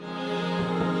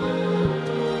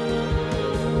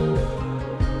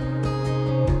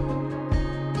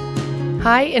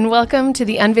Hi, and welcome to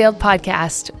the Unveiled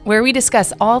podcast, where we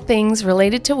discuss all things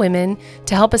related to women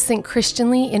to help us think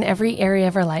Christianly in every area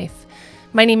of our life.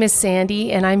 My name is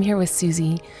Sandi, and I'm here with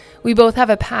Susie. We both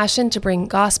have a passion to bring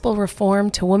gospel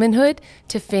reform to womanhood,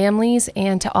 to families,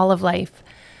 and to all of life.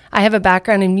 I have a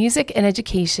background in music and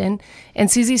education,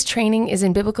 and Susie's training is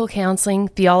in biblical counseling,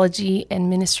 theology, and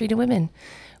ministry to women.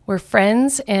 We're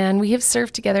friends, and we have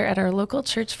served together at our local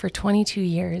church for 22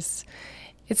 years.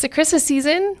 It's the Christmas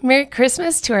season. Merry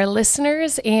Christmas to our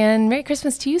listeners, and Merry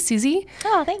Christmas to you, Susie.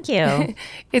 Oh, thank you.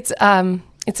 It's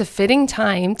a fitting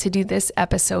time to do this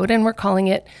episode, and we're calling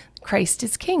it Christ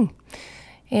is King.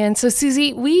 And so,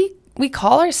 Susie, we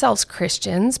call ourselves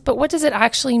Christians, but what does it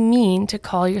actually mean to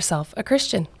call yourself a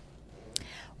Christian?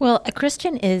 Well, a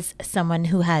Christian is someone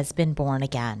who has been born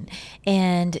again.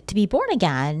 And to be born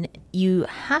again, you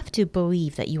have to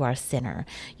believe that you are a sinner.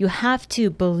 You have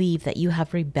to believe that you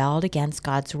have rebelled against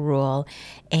God's rule,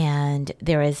 and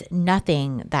there is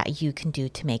nothing that you can do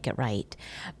to make it right.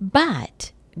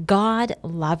 But God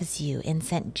loves you and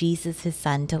sent Jesus, his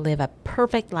son, to live a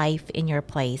perfect life in your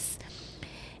place.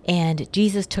 And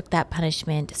Jesus took that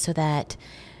punishment so that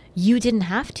you didn't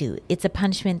have to. It's a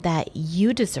punishment that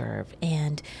you deserve.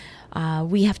 And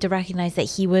we have to recognize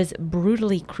that he was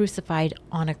brutally crucified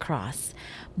on a cross.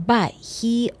 But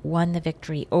he won the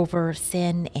victory over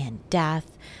sin and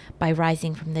death by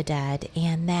rising from the dead.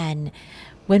 And then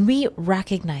when we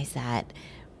recognize that,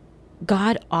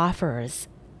 God offers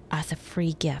us a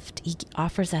free gift. He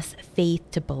offers us faith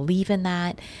to believe in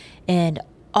that. And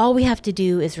all we have to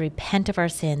do is repent of our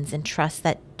sins and trust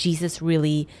that Jesus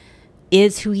really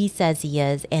is who he says he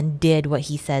is and did what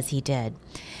he says he did.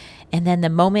 And then the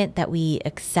moment that we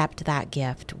accept that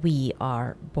gift, we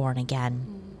are born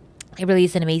again. It really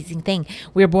is an amazing thing.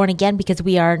 We're born again because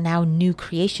we are now new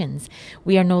creations.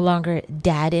 We are no longer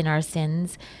dead in our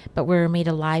sins, but we're made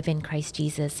alive in Christ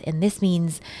Jesus. And this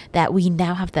means that we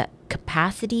now have the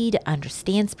capacity to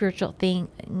understand spiritual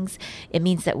things. It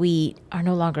means that we are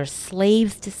no longer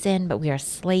slaves to sin, but we are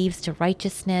slaves to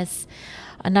righteousness.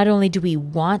 Not only do we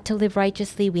want to live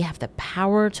righteously, we have the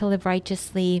power to live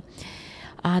righteously.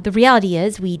 The reality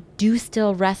is we do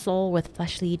still wrestle with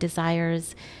fleshly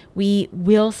desires. We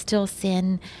will still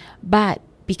sin, but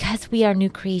because we are new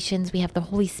creations, we have the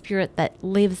Holy Spirit that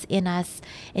lives in us,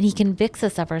 and he convicts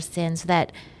us of our sins so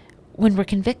that when we're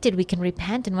convicted, we can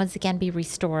repent and once again be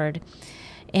restored.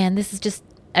 And this is just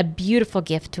a beautiful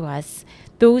gift to us.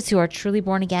 Those who are truly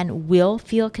born again will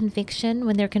feel conviction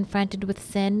when they're confronted with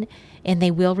sin, and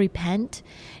they will repent.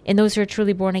 And those who are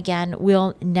truly born again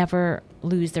will never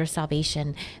lose their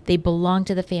salvation. They belong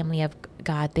to the family of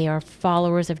God. They are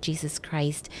followers of Jesus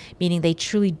Christ, meaning they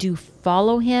truly do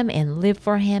follow him and live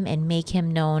for him and make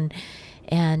him known.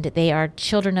 And they are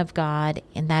children of God,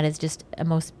 and that is just a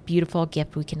most beautiful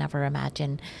gift we can ever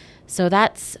imagine. So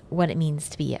that's what it means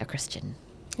to be a Christian.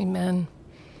 Amen.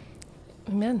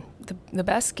 Amen. The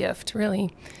best gift,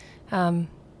 really. So,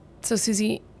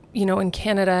 Susie, in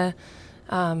Canada,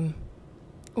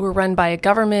 we're run by a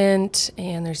government,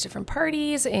 and there's different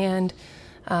parties, and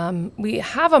we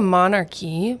have a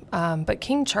monarchy, but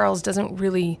King Charles doesn't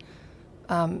really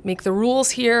make the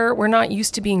rules here. We're not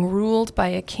used to being ruled by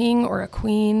a king or a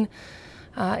queen,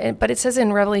 but it says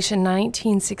in Revelation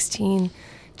 19:16,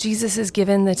 Jesus is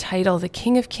given the title, the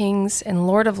King of Kings and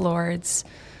Lord of Lords.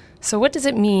 So what does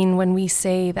it mean when we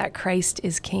say that Christ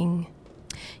is King?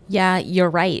 Yeah, you're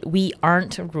right. We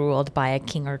aren't ruled by a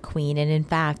king or queen. And in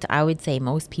fact, I would say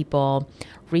most people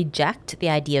reject the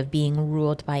idea of being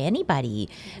ruled by anybody.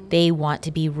 They want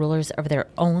to be rulers of their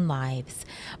own lives.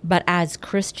 But as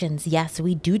Christians, yes,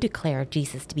 we do declare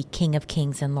Jesus to be King of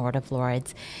Kings and Lord of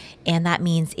Lords. And that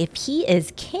means if he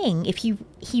is king, if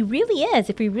he really is,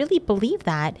 if we really believe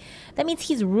that, that means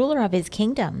he's ruler of his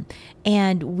kingdom.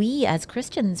 And we as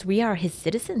Christians, we are his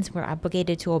citizens. We're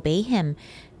obligated to obey him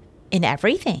in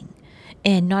everything.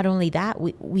 And not only that,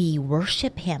 we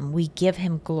worship him. We give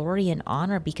him glory and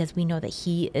honor because we know that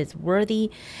he is worthy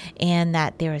and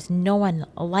that there is no one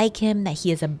like him, that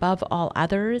he is above all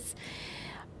others.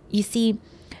 You see,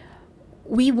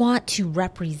 we want to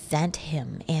represent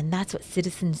him, and that's what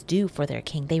citizens do for their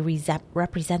king. They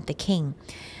represent the king.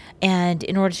 And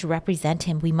in order to represent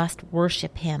him, we must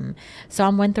worship him.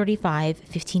 Psalm 135,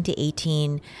 15 to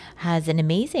 18 has an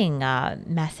amazing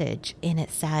message, and it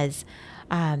says,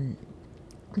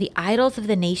 the idols of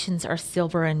the nations are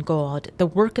silver and gold, the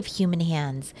work of human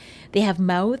hands. They have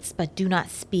mouths, but do not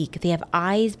speak. They have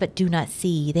eyes, but do not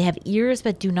see. They have ears,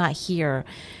 but do not hear.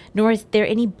 Nor is there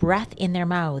any breath in their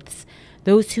mouths.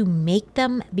 Those who make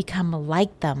them become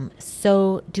like them.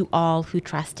 So do all who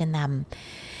trust in them.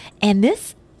 And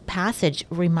this passage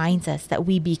reminds us that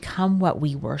we become what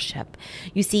we worship.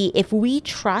 You see, if we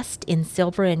trust in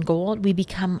silver and gold, we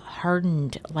become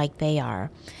hardened like they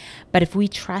are. But if we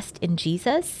trust in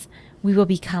Jesus, we will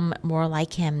become more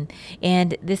like him.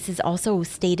 And this is also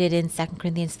stated in 2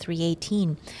 Corinthians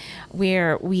 3:18,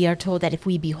 where we are told that if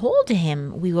we behold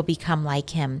him, we will become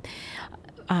like him.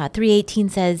 3:18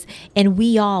 says, "And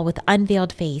we all with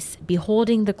unveiled face,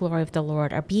 beholding the glory of the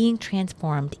Lord, are being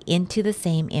transformed into the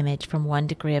same image from one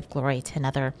degree of glory to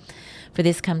another. For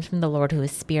this comes from the Lord who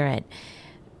is Spirit."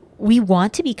 We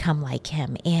want to become like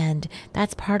him, and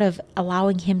that's part of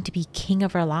allowing him to be king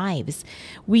of our lives.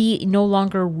 We no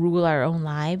longer rule our own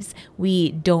lives.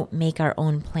 We don't make our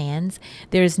own plans.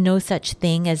 There's no such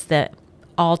thing as the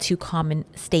all too common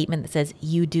statement that says,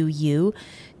 "You do you."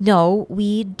 No,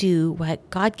 we do what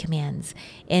God commands,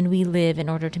 and we live in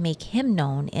order to make him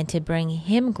known and to bring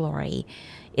him glory.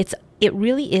 It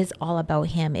really is all about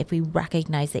him if we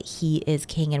recognize that he is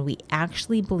king and we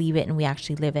actually believe it and we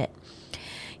actually live it.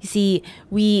 You see,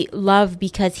 we love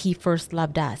because he first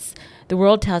loved us. The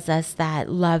world tells us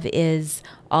that love is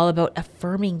all about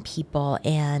affirming people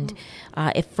and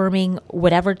affirming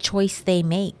whatever choice they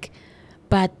make.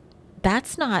 But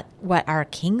that's not what our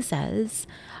king says.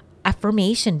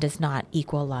 Affirmation does not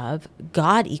equal love.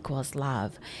 God equals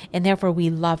love. And therefore we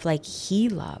love like he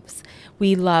loves.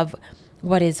 We love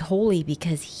what is holy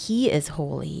because he is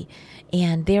holy.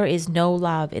 And there is no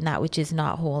love in that which is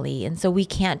not holy. And so we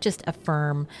can't just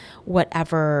affirm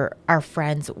whatever our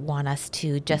friends want us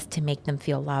to just to make them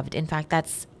feel loved. In fact,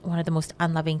 that's one of the most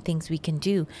unloving things we can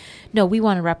do. No, we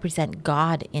want to represent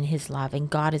God in his love, and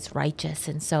God is righteous.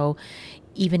 And so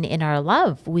even in our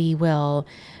love, we will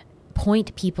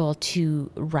point people to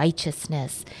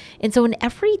righteousness. And so in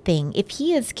everything, if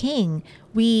he is king,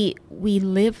 we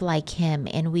live like him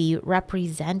and we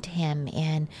represent him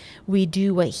and we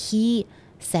do what he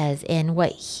says and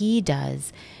what he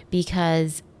does,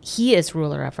 because he is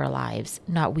ruler of our lives,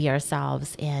 not we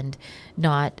ourselves and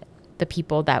not the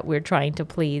people that we're trying to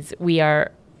please. We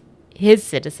are his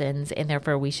citizens, and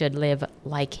therefore we should live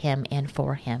like him and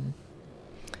for him.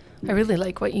 I really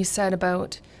like what you said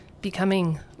about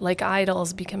becoming like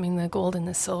idols, becoming the gold and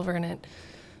the silver. And it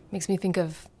makes me think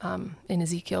of in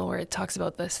Ezekiel where it talks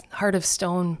about this heart of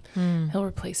stone. He'll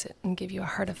replace it and give you a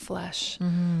heart of flesh.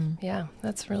 Yeah,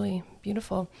 that's really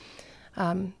beautiful.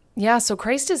 So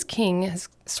Christ is King has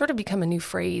sort of become a new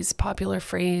phrase, popular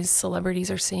phrase. Celebrities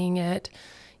are saying it.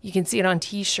 You can see it on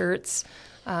T-shirts.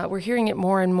 We're hearing it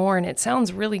more and more, and it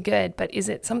sounds really good. But is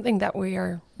it something that we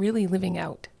are really living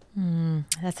out?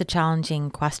 That's a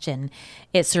challenging question.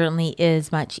 It certainly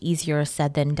is much easier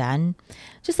said than done.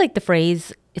 Just like the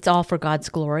phrase, "It's all for God's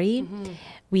glory."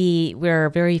 We're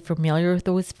very familiar with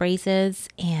those phrases,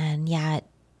 and yet,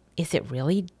 is it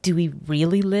really? Do we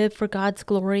really live for God's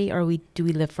glory, or do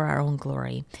we live for our own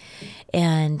glory?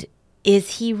 And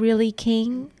is he really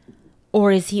king,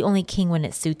 or is he only king when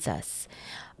it suits us?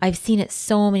 I've seen it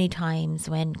so many times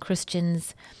when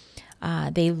Christians,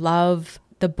 they love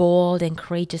the bold and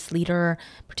courageous leader,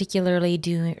 particularly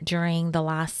during the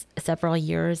last several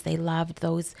years. They loved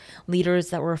those leaders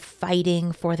that were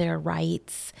fighting for their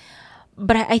rights.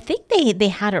 But I think they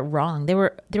had it wrong. They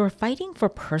were fighting for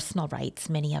personal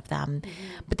rights, many of them,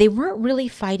 but they weren't really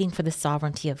fighting for the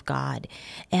sovereignty of God.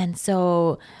 And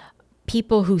so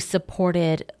people who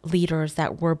supported leaders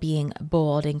that were being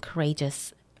bold and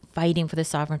courageous, fighting for the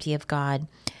sovereignty of God,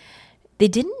 they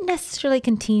didn't necessarily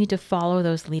continue to follow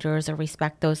those leaders or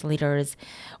respect those leaders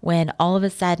when all of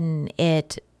a sudden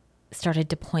it started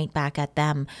to point back at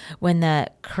them, when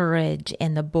the courage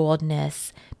and the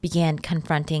boldness began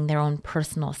confronting their own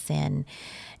personal sin.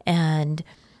 And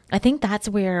I think that's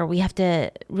where we have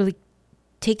to really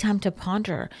take time to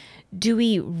ponder. Do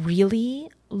we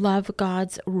really love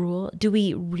God's rule? Do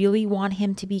we really want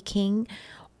him to be king?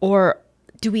 Or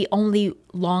do we only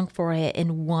long for it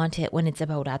and want it when it's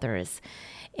about others,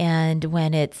 and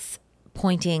when it's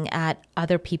pointing at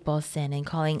other people's sin and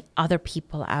calling other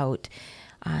people out?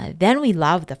 Then we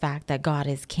love the fact that God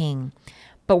is king.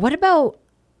 But what about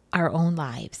our own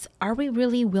lives? Are we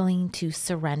really willing to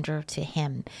surrender to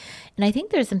him? And I think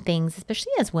there's some things,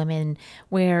 especially as women,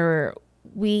 where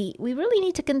we really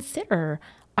need to consider,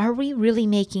 are we really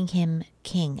making him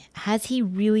king? Has he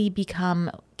really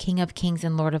become King of Kings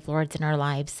and Lord of Lords in our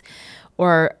lives?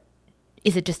 Or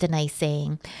is it just a nice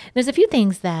saying? There's a few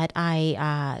things that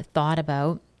I thought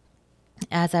about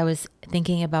as I was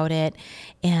thinking about it,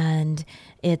 and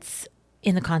it's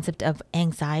in the concept of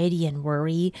anxiety and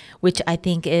worry, which I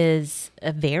think is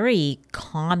a very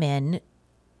common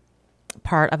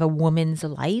part of a woman's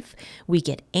life, we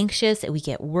get anxious, we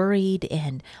get worried,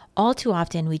 and all too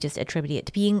often we just attribute it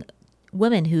to being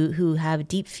women who have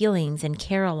deep feelings and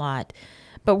care a lot.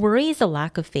 But worry is a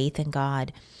lack of faith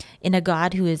in a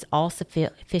God who is all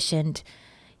sufficient.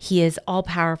 He is all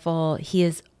powerful. He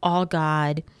is all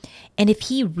God. And if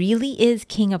he really is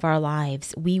king of our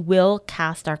lives, we will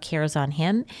cast our cares on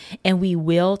him, and we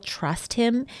will trust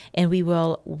him, and we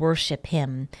will worship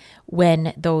him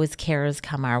when those cares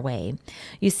come our way.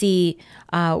 You see,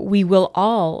 we will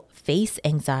all face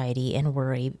anxiety and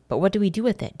worry, but what do we do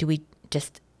with it? Do we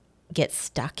just get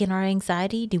stuck in our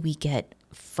anxiety? Do we get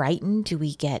frightened? Do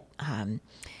we get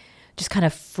just kind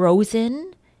of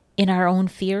frozen in our own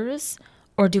fears?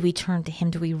 Or do we turn to him?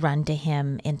 Do we run to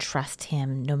him and trust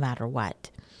him no matter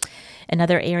what?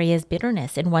 Another area is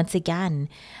bitterness. And once again,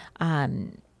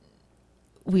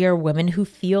 we are women who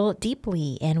feel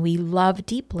deeply and we love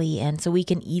deeply. And so we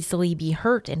can easily be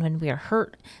hurt. And when we are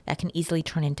hurt, that can easily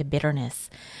turn into bitterness.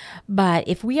 But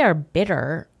if we are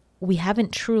bitter, we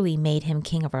haven't truly made him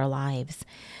king of our lives.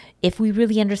 If we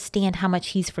really understand how much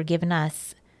he's forgiven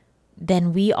us,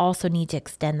 then we also need to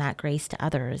extend that grace to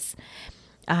others.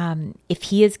 If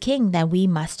he is king, then we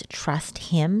must trust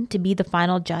him to be the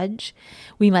final judge.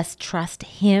 We must trust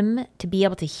him to be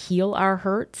able to heal our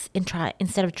hurts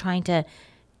instead of trying to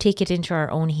take it into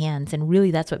our own hands. And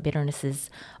really, that's what bitterness is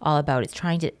all about. It's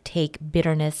trying to take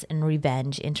bitterness and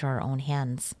revenge into our own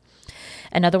hands.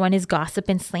 Another one is gossip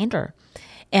and slander.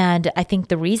 And I think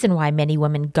the reason why many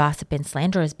women gossip and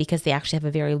slander is because they actually have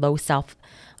a very low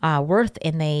self-worth,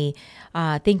 and they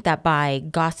think that by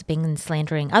gossiping and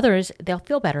slandering others, they'll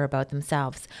feel better about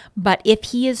themselves. But if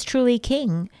he is truly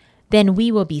king, then we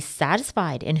will be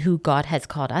satisfied in who God has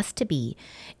called us to be,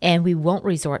 and we won't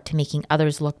resort to making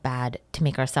others look bad to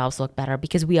make ourselves look better,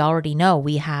 because we already know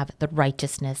we have the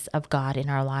righteousness of God in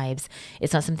our lives.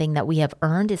 It's not something that we have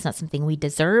earned. It's not something we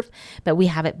deserve, but we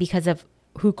have it because of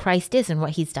who Christ is and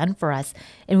what he's done for us,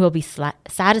 and we'll be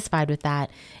satisfied with that,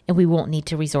 and we won't need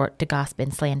to resort to gossip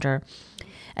and slander.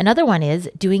 Another one is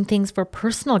doing things for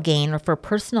personal gain or for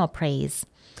personal praise.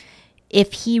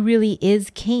 If he really is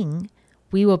king,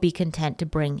 we will be content to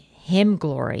bring him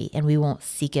glory, and we won't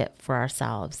seek it for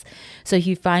ourselves. So if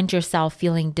you find yourself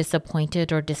feeling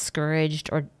disappointed or discouraged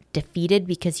or defeated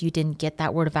because you didn't get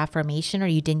that word of affirmation or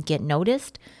you didn't get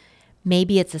noticed,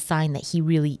 maybe it's a sign that he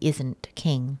really isn't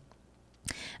king.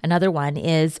 Another one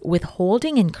is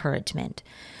withholding encouragement.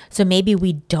 So maybe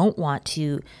we don't want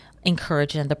to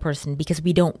encourage another person because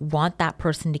we don't want that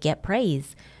person to get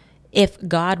praise. If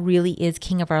God really is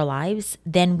king of our lives,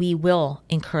 then we will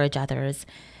encourage others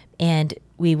and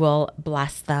we will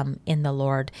bless them in the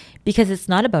Lord, because it's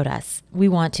not about us. We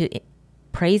want to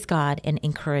praise God and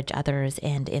encourage others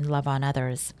and love on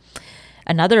others.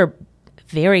 Another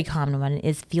very common one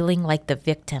is feeling like the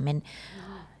victim. And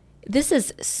this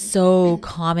is so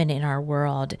common in our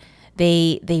world.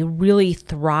 They really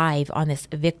thrive on this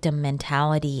victim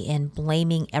mentality and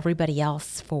blaming everybody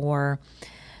else for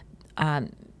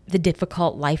the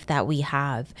difficult life that we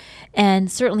have. And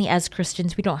certainly as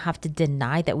Christians, we don't have to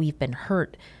deny that we've been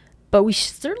hurt, but we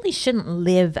certainly shouldn't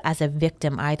live as a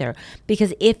victim either,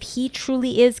 because if he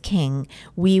truly is king,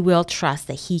 we will trust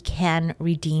that he can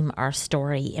redeem our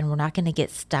story, and we're not going to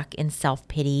get stuck in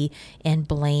self-pity and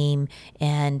blame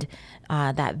and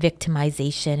that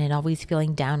victimization and always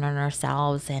feeling down on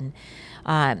ourselves and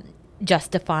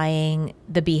justifying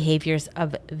the behaviors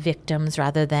of victims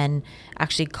rather than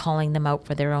actually calling them out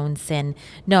for their own sin.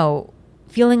 No,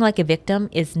 feeling like a victim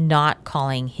is not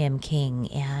calling him king.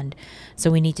 And so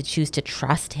we need to choose to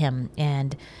trust him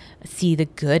and see the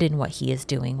good in what he is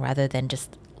doing rather than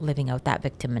just living out that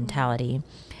victim mentality.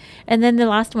 And then the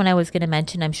last one I was going to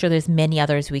mention, I'm sure there's many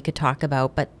others we could talk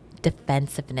about, but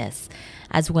defensiveness.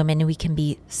 As women, we can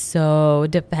be so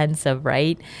defensive,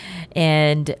 right?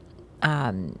 And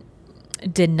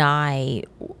deny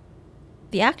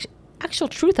the actual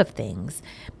truth of things.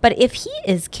 But if he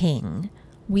is king,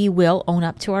 we will own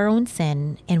up to our own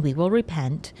sin and we will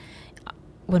repent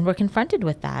when we're confronted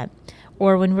with that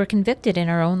or when we're convicted in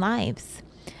our own lives.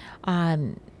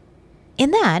 And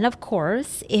then, of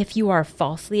course, if you are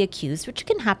falsely accused, which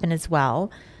can happen as well,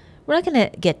 we're not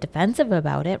going to get defensive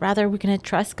about it. Rather, we're going to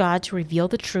trust God to reveal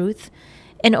the truth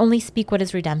and only speak what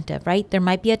is redemptive, right? There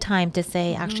might be a time to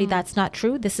say, actually, that's not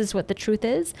true. This is what the truth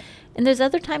is. And there's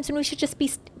other times when we should just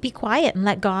be quiet and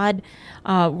let God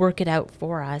work it out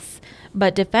for us.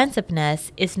 But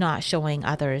defensiveness is not showing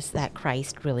others that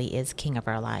Christ really is king of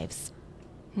our lives.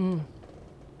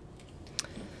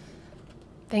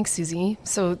 Thanks, Susie.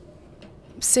 So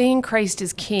saying Christ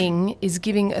is king is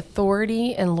giving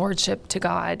authority and lordship to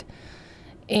God.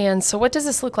 And so what does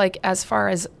this look like as far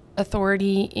as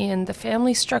authority in the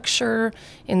family structure,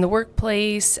 in the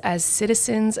workplace, as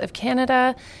citizens of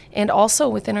Canada, and also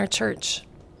within our church?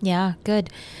 Yeah,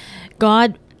 good.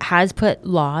 God has put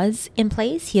laws in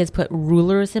place. He has put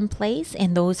rulers in place,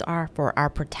 and those are for our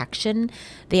protection.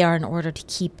 They are in order to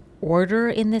keep order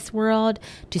in this world,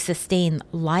 to sustain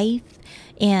life.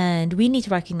 And we need to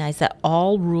recognize that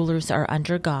all rulers are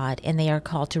under God, and they are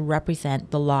called to represent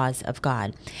the laws of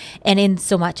God. And in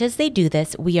so much as they do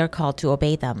this, we are called to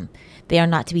obey them. They are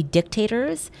not to be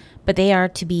dictators, but they are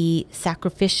to be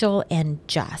sacrificial and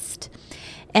just.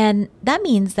 And that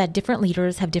means that different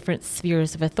leaders have different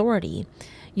spheres of authority.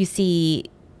 You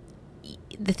see,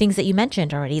 the things that you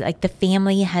mentioned already, like the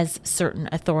family has certain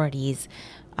authorities.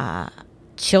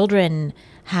 Children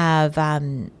have,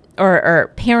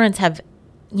 or parents have,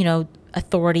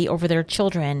 authority over their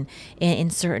children in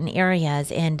certain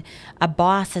areas. And a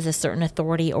boss has a certain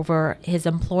authority over his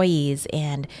employees.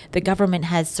 And the government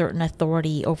has certain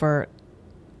authority over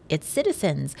its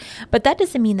citizens. But that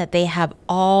doesn't mean that they have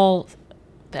all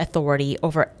authority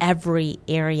over every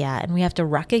area, and we have to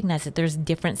recognize that there's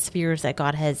different spheres that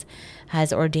God has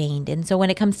ordained. And so when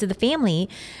it comes to the family,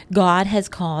 God has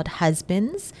called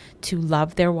husbands to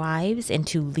love their wives and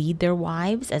to lead their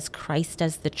wives as Christ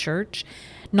does the church,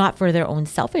 not for their own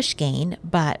selfish gain,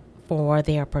 but for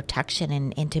their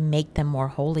protection and to make them more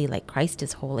holy like Christ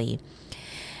is holy.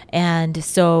 And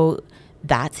so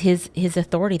that's his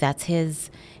authority, that's his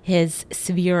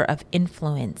sphere of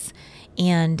influence.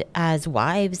 And as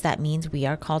wives, that means we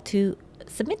are called to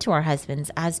submit to our husbands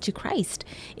as to Christ,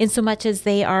 in so much as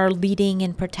they are leading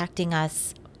and protecting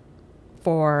us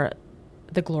for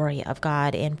the glory of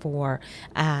God and for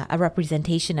a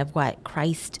representation of what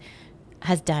Christ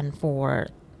has done for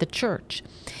the church.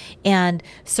 And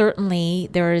certainly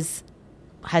there's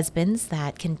husbands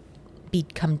that can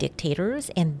become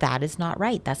dictators, and that is not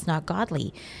right. That's not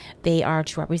godly. They are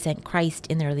to represent Christ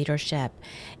in their leadership.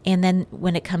 And then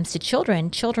when it comes to children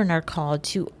are called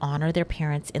to honor their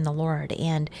parents in the Lord,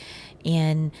 and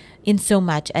in so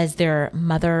much as their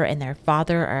mother and their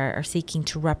father are seeking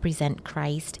to represent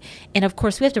Christ. And of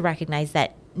course, we have to recognize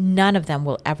that none of them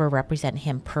will ever represent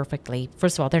him perfectly.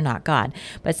 First of all, they're not God.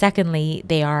 But secondly,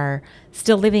 they are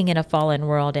still living in a fallen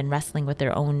world and wrestling with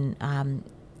their own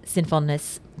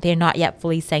sinfulness. They're not yet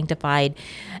fully sanctified.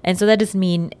 And so that doesn't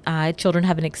mean children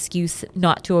have an excuse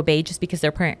not to obey just because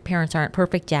their parents aren't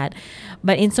perfect yet.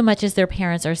 But in so much as their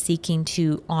parents are seeking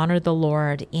to honor the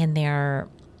Lord in their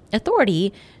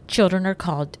authority, children are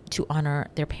called to honor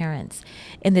their parents.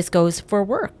 And this goes for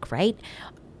work, right?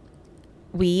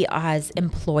 We as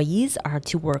employees are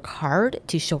to work hard,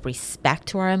 to show respect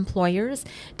to our employers,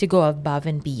 to go above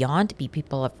and beyond, to be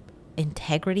people of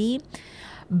integrity.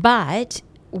 But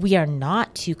we are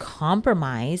not to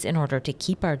compromise in order to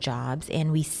keep our jobs.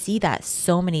 And we see that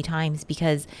so many times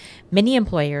because many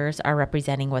employers are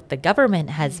representing what the government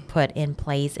has put in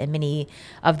place. And many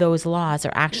of those laws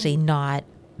are actually not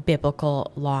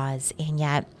biblical laws. And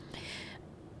yet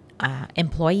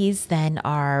employees then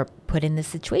are put in this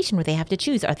situation where they have to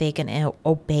choose. Are they going to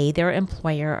obey their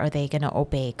employer? Or are they going to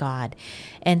obey God?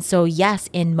 And so, yes,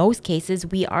 in most cases,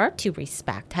 we are to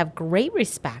have great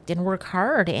respect and work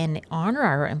hard and honor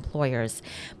our employers.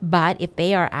 But if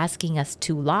they are asking us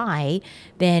to lie,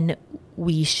 then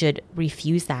we should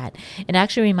refuse that. It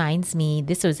actually reminds me,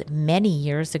 this was many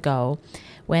years ago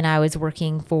when I was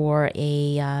working for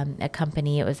a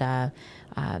company. It was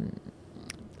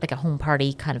like a home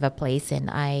party kind of a place. And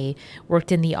I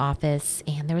worked in the office,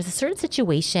 and there was a certain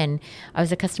situation. I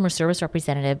was a customer service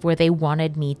representative where they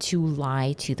wanted me to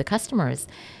lie to the customers.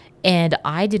 And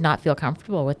I did not feel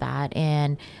comfortable with that.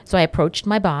 And so I approached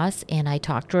my boss and I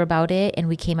talked to her about it. And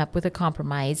we came up with a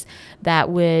compromise that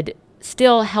would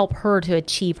still help her to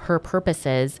achieve her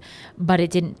purposes, but it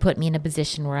didn't put me in a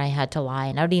position where I had to lie.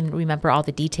 And I don't even remember all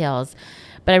the details,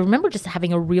 but I remember just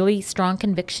having a really strong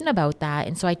conviction about that.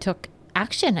 And so I took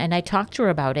action and I talked to her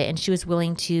about it, and she was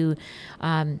willing to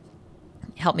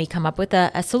help me come up with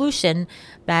a solution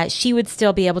that she would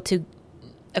still be able to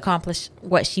accomplish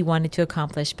what she wanted to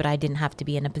accomplish, but I didn't have to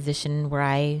be in a position where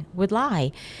I would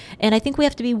lie. And I think we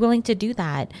have to be willing to do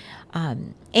that.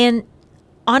 And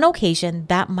on occasion,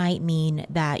 that might mean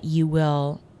that you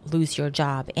will lose your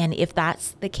job. And if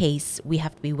that's the case, we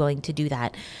have to be willing to do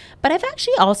that. But I've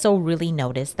actually also really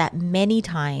noticed that many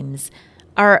times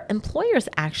our employers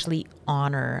actually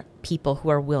honor people who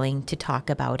are willing to talk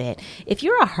about it. If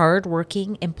you're a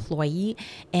hardworking employee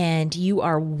and you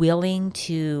are willing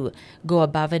to go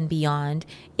above and beyond,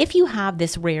 if you have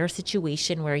this rare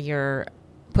situation where you're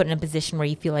put in a position where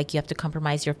you feel like you have to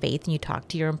compromise your faith and you talk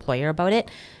to your employer about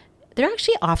it, they're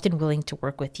actually often willing to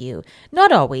work with you.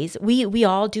 Not always. We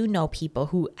all do know people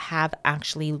who have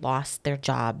actually lost their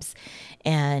jobs,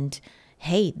 and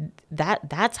hey,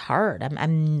 that's hard.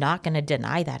 I'm not going to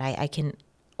deny that. I can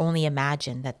only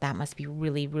imagine that must be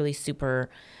really, really super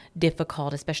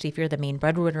difficult, especially if you're the main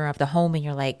breadwinner of the home and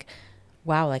you're like,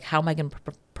 wow, like how am I going to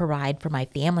provide for my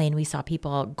family? And we saw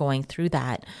people going through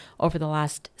that over the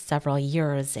last several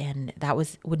years, and that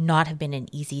would not have been an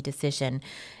easy decision,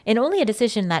 and only a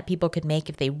decision that people could make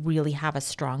if they really have a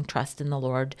strong trust in the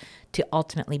Lord to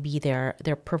ultimately be their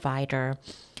provider.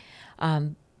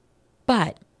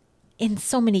 But in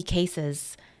so many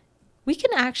cases, we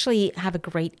can actually have a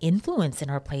great influence in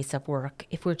our place of work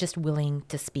if we're just willing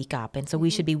to speak up. And so we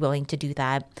should be willing to do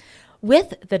that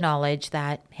with the knowledge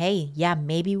that, hey, yeah,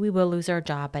 maybe we will lose our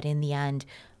job, but in the end,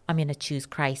 I'm going to choose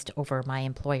Christ over my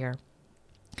employer.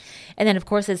 And then, of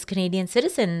course, as Canadian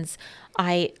citizens,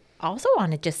 I also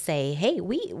want to just say, hey,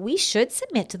 we should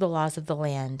submit to the laws of the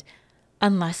land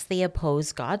unless they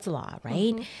oppose God's law,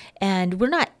 right? Mm-hmm. And we're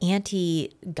not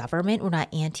anti-government. We're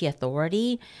not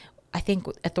anti-authority. I think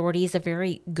authority is a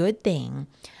very good thing,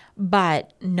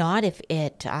 but not if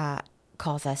it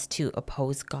calls us to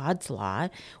oppose God's law.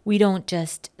 We don't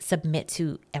just submit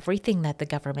to everything that the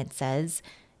government says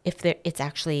if it's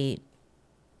actually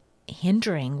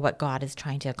hindering what God is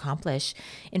trying to accomplish.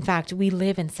 In fact, we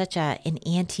live in such an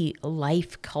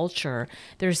anti-life culture.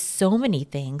 There's so many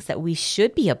things that we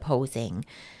should be opposing.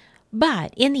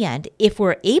 But in the end, if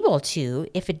we're able to,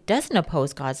 if it doesn't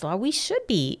oppose God's law, we should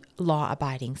be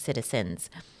law-abiding citizens.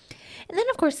 And then,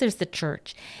 of course, there's the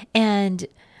church. And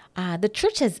the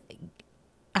church has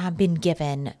been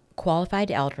given qualified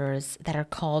elders that are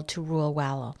called to rule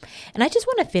well. And I just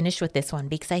want to finish with this one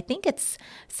because I think it's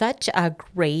such a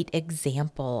great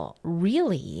example,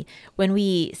 really, when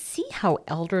we see how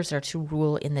elders are to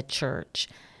rule in the church.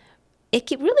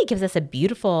 It really gives us a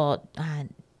beautiful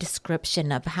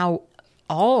description of how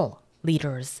all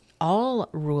leaders, all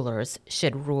rulers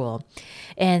should rule.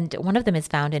 And one of them is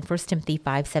found in 1 Timothy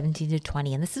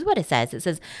 5:17-20. And this is what it says. It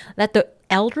says, "Let the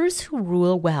elders who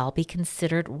rule well be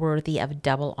considered worthy of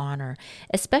double honor,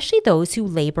 especially those who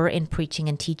labor in preaching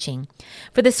and teaching.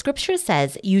 For the scripture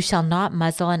says, 'You shall not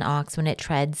muzzle an ox when it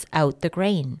treads out the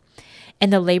grain,'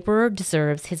 and the laborer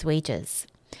deserves his wages.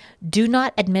 Do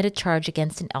not admit a charge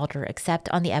against an elder except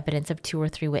on the evidence of 2 or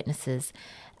 3 witnesses.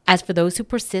 As for those who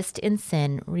persist in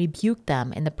sin, rebuke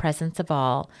them in the presence of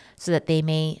all, so that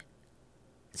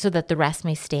the rest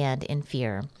may stand in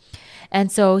fear."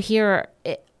 And so here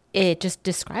it just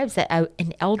describes that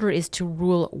an elder is to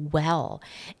rule well,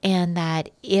 and that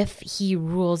if he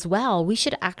rules well, we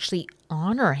should actually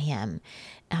honor him.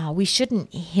 We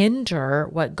shouldn't hinder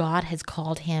what God has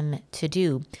called him to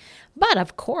do. But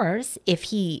of course, if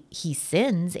he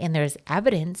sins and there's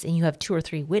evidence and you have 2 or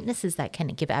 3 witnesses that can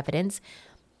give evidence,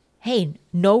 hey,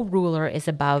 no ruler is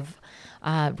above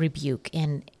rebuke,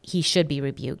 and he should be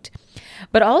rebuked.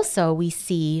 But also we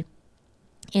see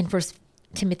in 1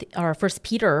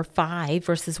 Peter 5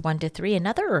 verses 1-3,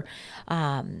 another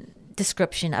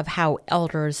description of how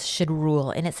elders should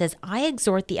rule. And it says, "I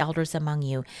exhort the elders among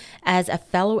you as a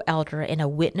fellow elder and a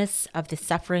witness of the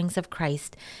sufferings of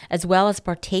Christ, as well as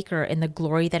partaker in the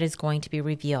glory that is going to be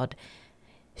revealed.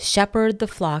 Shepherd the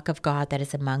flock of God that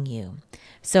is among you."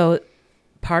 So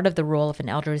part of the role of an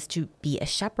elder is to be a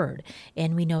shepherd.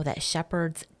 And we know that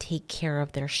shepherds take care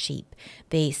of their sheep.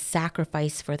 They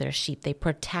sacrifice for their sheep. They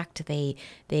protect.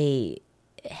 They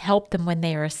help them when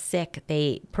they are sick.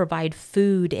 They provide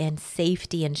food and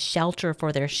safety and shelter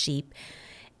for their sheep.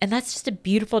 And that's just a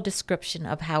beautiful description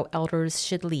of how elders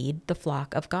should lead the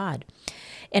flock of God.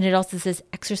 And it also says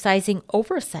exercising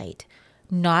oversight,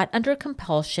 not under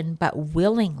compulsion, but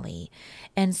willingly.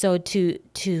 And so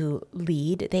to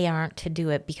lead, they aren't to do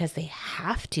it because they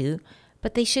have to,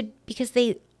 but they should because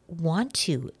they want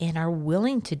to and are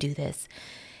willing to do this.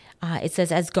 It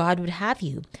says, "As God would have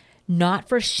you, not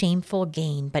for shameful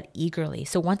gain, but eagerly."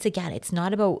 So once again, it's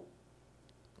not about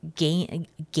gaining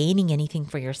anything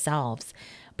for yourselves,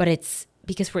 but it's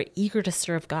because we're eager to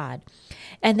serve God.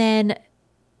 And then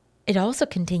it also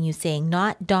continues saying,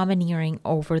 "Not domineering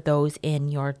over those in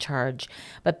your charge,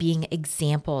 but being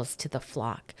examples to the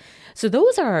flock." So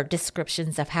those are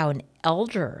descriptions of how an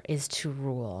elder is to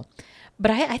rule.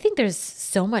 But I think there's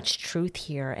so much truth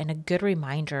here and a good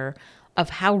reminder of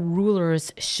how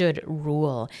rulers should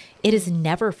rule. It is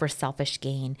never for selfish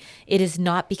gain. It is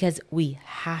not because we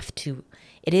have to.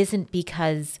 It isn't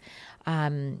because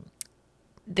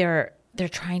they're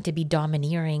trying to be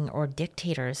domineering or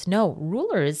dictators. No,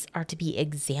 rulers are to be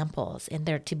examples, and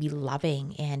they're to be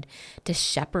loving and to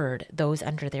shepherd those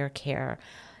under their care.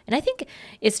 And I think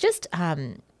it's just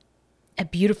a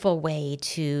beautiful way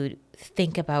to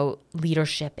think about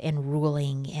leadership and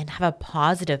ruling and have a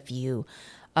positive view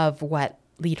of what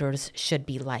leaders should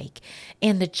be like.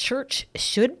 And the church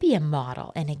should be a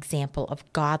model, an example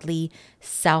of godly,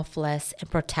 selfless, and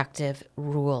protective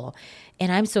rule.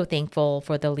 And I'm so thankful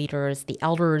for the leaders, the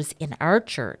elders in our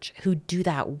church who do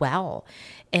that well.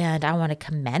 And I want to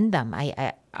commend them.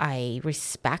 I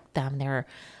respect them. They're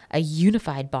a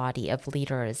unified body of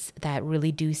leaders that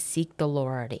really do seek the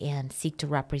Lord and seek to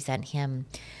represent Him.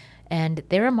 And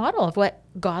they're a model of what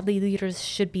godly leaders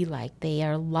should be like. They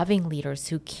are loving leaders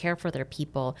who care for their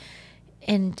people.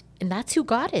 And that's who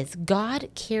God is. God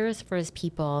cares for His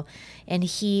people. And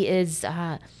He is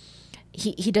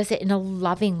he does it in a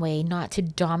loving way, not to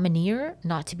domineer,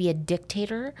 not to be a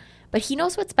dictator, but He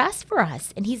knows what's best for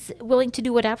us. And He's willing to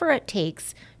do whatever it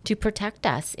takes to protect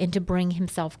us and to bring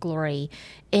Himself glory.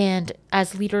 And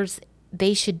as leaders,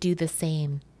 they should do the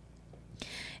same.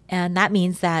 And that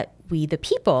means that we, the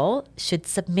people, should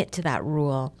submit to that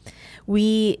rule.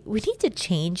 We need to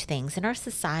change things. In our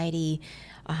society,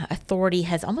 authority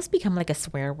has almost become like a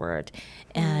swear word.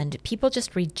 And people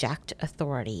just reject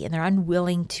authority and they're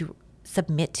unwilling to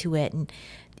submit to it. And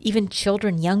even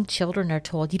children, young children are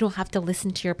told, you don't have to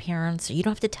listen to your parents, or you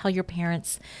don't have to tell your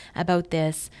parents about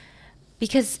this,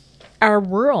 because our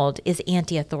world is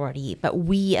anti-authority, but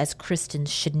we as Christians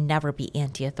should never be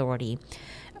anti-authority.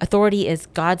 Authority is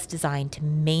God's design to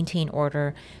maintain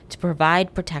order, to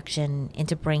provide protection, and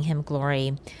to bring Him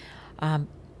glory.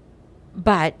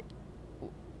 But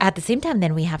at the same time,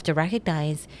 then we have to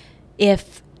recognize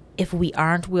if we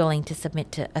aren't willing to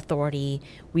submit to authority,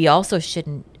 we also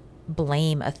shouldn't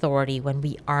blame authority when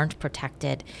we aren't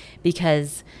protected,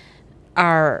 because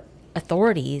our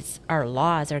authorities, our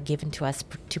laws are given to us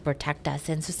to protect us.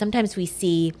 And so sometimes we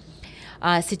see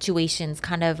situations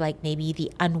kind of like maybe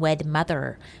the unwed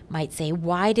mother might say,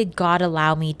 why did God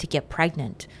allow me to get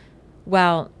pregnant?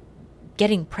 Well,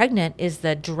 getting pregnant is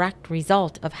the direct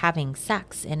result of having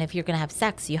sex. And if you're going to have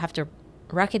sex, you have to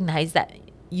recognize that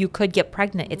you could get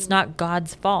pregnant. It's not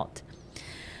God's fault.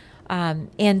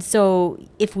 And so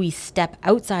if we step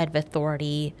outside of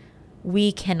authority,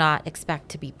 we cannot expect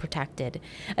to be protected.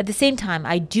 At the same time,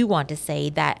 I do want to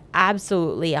say that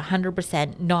absolutely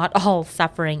 100% not all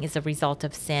suffering is a result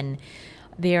of sin.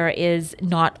 There is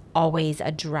not always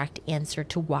a direct answer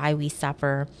to why we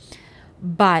suffer.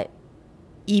 But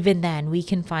even then, we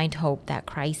can find hope that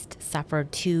Christ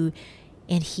suffered too,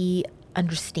 and He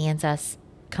understands us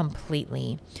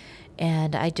completely.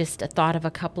 And I just thought of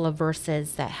a couple of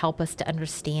verses that help us to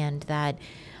understand that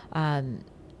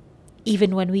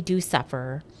even when we do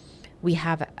suffer, we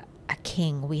have a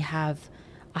king, we have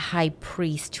a high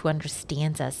priest who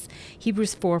understands us.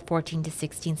 Hebrews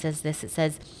 4:14-16 says this. It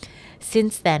says,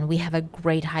 since then we have a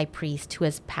great high priest who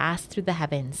has passed through the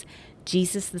heavens,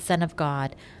 Jesus, the Son of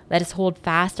God. Let us hold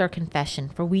fast our confession,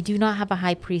 for we do not have a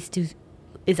high priest who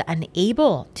is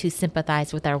unable to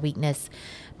sympathize with our weakness,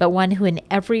 but one who in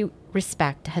every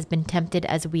respect has been tempted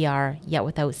as we are, yet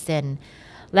without sin.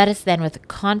 Let us then with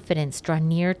confidence draw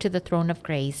near to the throne of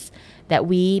grace, that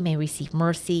we may receive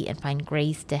mercy and find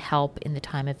grace to help in the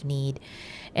time of need.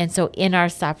 And so in our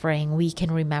suffering, we can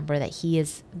remember that He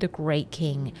is the great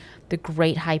King, the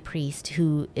great high priest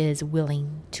who is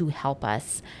willing to help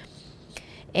us.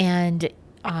 And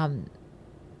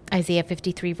Isaiah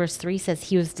 53 verse 3 says,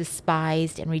 He was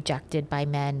despised and rejected by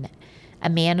men, a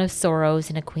man of sorrows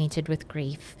and acquainted with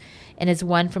grief. And as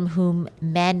one from whom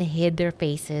men hid their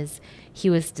faces, He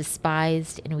was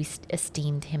despised and we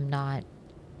esteemed Him not.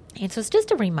 And so it's just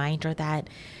a reminder that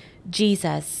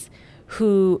Jesus,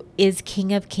 who is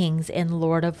King of Kings and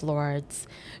Lord of Lords,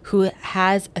 who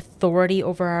has authority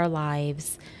over our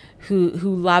lives, who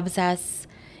loves us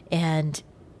and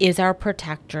is our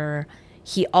protector,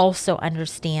 He also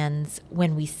understands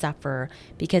when we suffer,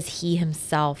 because He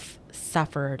Himself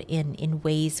suffered in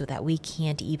ways that we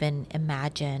can't even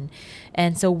imagine.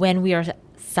 And so when we are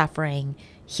suffering,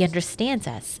 He understands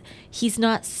us. He's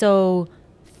not so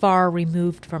far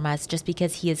removed from us just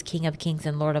because He is King of Kings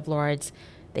and Lord of Lords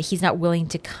that He's not willing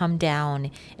to come down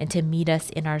and to meet us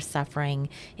in our suffering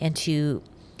and to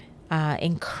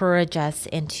encourage us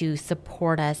and to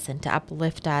support us and to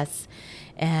uplift us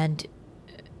and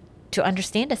to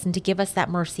understand us and to give us that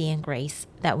mercy and grace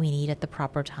that we need at the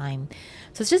proper time.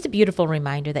 So it's just a beautiful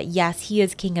reminder that yes, He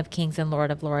is King of Kings and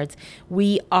Lord of Lords.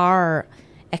 We are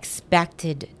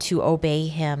expected to obey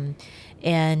Him.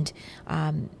 And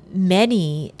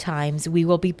many times we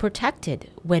will be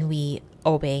protected when we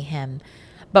obey Him.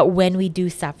 But when we do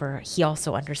suffer, He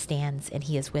also understands and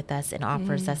He is with us and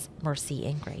offers us mercy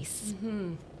and grace.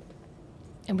 Mm-hmm.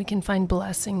 And we can find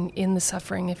blessing in the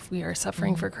suffering if we are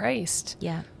suffering for Christ.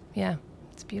 Yeah. Yeah,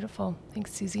 it's beautiful.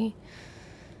 Thanks, Susie.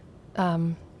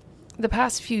 The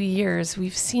past few years,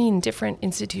 we've seen different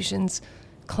institutions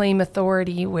claim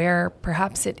authority where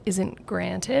perhaps it isn't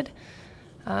granted.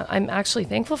 I'm actually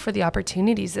thankful for the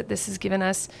opportunities that this has given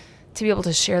us to be able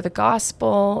to share the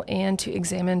gospel and to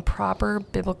examine proper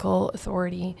biblical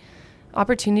authority,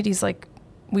 opportunities like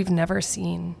we've never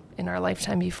seen in our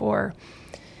lifetime before.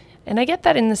 And I get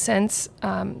that in the sense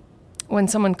when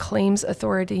someone claims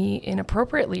authority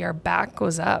inappropriately, our back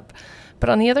goes up. But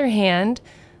on the other hand,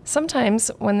 sometimes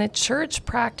when the church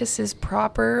practices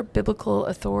proper biblical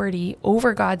authority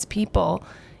over God's people,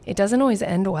 it doesn't always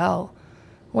end well.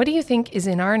 What do you think is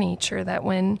in our nature that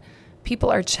when people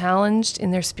are challenged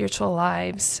in their spiritual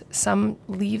lives, some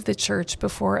leave the church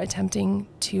before attempting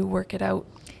to work it out?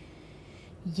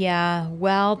 Yeah,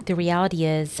 well, the reality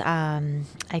is,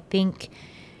 I think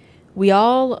we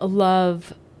all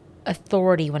love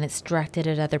authority when it's directed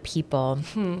at other people,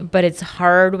 but it's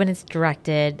hard when it's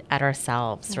directed at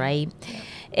ourselves, right?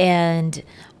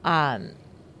 Yeah.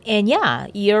 And yeah,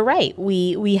 you're right.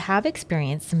 We have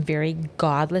experienced some very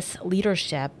godless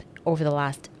leadership over the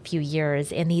last few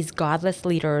years, and these godless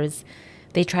leaders,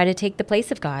 they try to take the place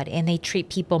of God, and they treat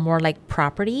people more like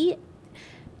property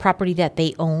that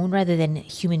they own rather than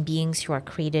human beings who are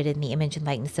created in the image and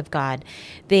likeness of God.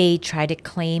 They try to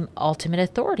claim ultimate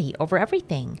authority over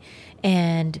everything.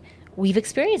 And we've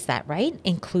experienced that, right?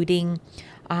 Including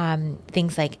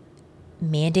things like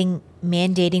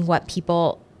mandating what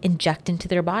people inject into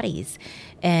their bodies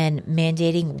and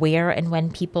mandating where and when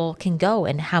people can go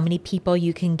and how many people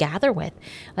you can gather with.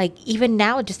 Like even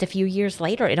now, just a few years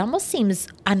later, it almost seems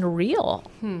unreal.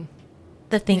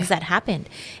 The things that happened.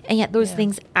 And yet those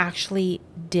things actually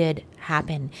did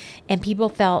happen. And people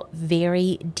felt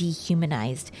very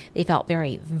dehumanized. They felt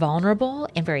very vulnerable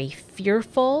and very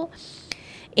fearful.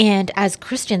 And as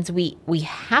Christians, we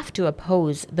have to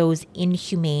oppose those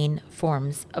inhumane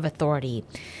forms of authority.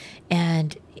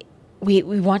 And we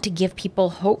want to give people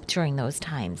hope during those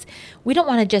times. We don't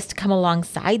want to just come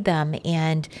alongside them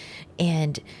and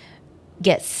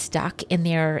get stuck in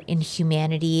their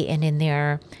inhumanity and in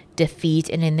their defeat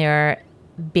and in their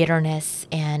bitterness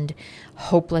and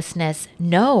hopelessness.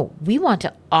 No, we want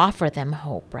to offer them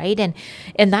hope, right?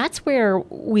 And that's where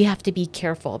we have to be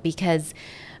careful, because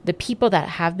the people that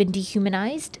have been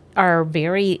dehumanized are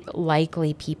very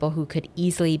likely people who could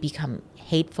easily become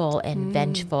hateful and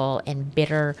vengeful and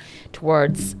bitter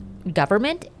towards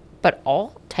government, but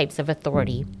all types of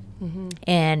authority.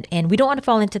 And we don't want to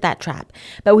fall into that trap,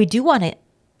 but we do want to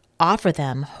offer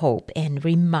them hope and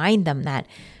remind them that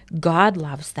God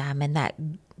loves them and that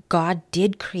God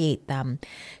did create them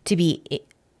to be,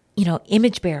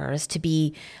 image bearers, to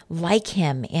be like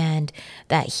him, and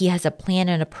that he has a plan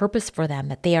and a purpose for them,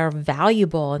 that they are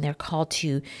valuable and they're called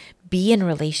to be in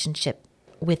relationship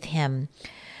with him.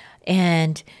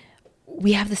 And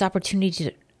we have this opportunity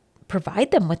to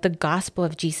provide them with the gospel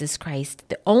of Jesus Christ.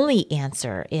 The only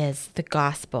answer is the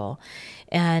gospel.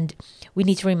 And we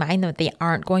need to remind them that they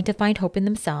aren't going to find hope in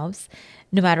themselves,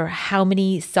 no matter how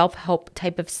many self-help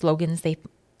type of slogans they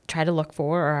try to look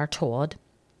for or are told.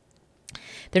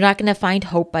 They're not going to find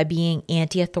hope by being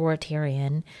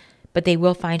anti-authoritarian, but they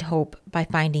will find hope by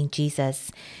finding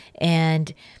Jesus.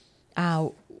 And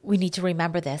we need to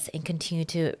remember this and continue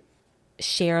to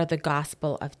share the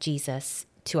gospel of Jesus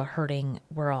to a hurting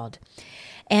world.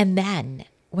 And then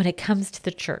when it comes to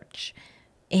the church,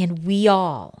 and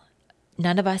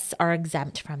none of us are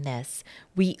exempt from this,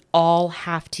 we all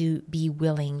have to be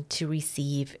willing to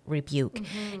receive rebuke.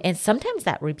 And sometimes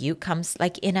that rebuke comes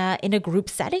like in a group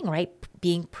setting, right?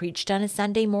 Being preached on a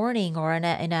Sunday morning or in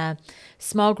a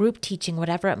small group teaching,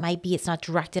 whatever it might be. It's not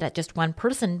directed at just one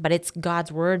person, but it's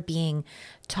God's word being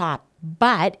taught.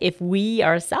 But if we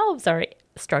ourselves are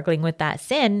struggling with that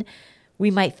sin, we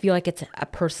might feel like it's a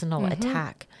personal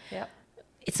attack. Yep.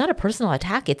 It's not a personal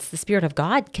attack. It's the Spirit of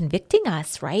God convicting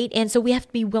us, right? And so we have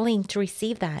to be willing to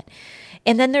receive that.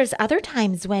 And then there's other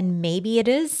times when maybe it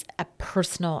is a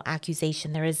personal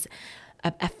accusation. There is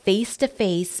a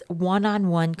face-to-face,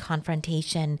 one-on-one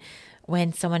confrontation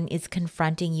when someone is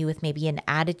confronting you with maybe an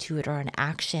attitude or an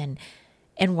action.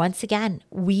 And once again,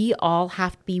 we all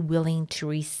have to be willing to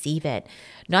receive it,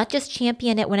 not just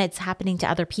champion it when it's happening to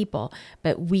other people,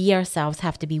 but we ourselves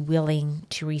have to be willing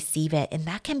to receive it. And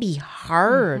that can be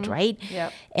hard, right?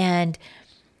 Yep. And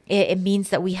it means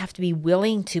that we have to be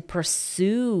willing to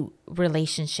pursue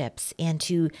relationships and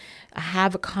to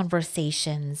have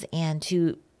conversations and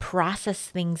to process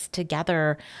things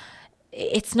together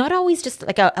it's not always just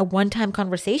like a one-time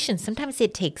conversation. Sometimes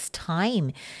it takes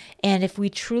time. And if we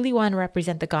truly want to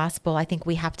represent the gospel, I think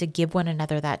we have to give one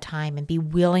another that time and be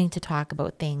willing to talk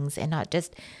about things and not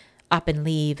just up and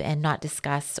leave and not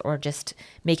discuss or just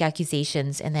make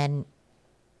accusations and then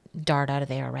dart out of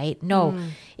there, right? No,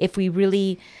 if we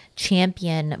really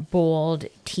champion bold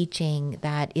teaching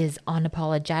that is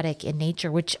unapologetic in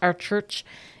nature, which our church,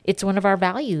 it's one of our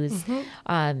values.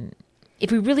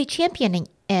 If we really champion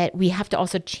it, we have to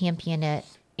also champion it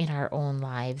in our own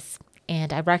lives.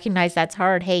 And I recognize that's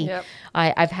hard. Hey, Yep.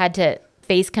 I've had to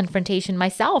face confrontation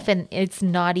myself, and it's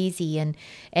not easy. And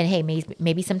hey,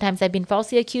 maybe sometimes I've been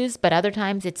falsely accused, but other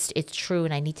times it's true,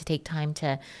 and I need to take time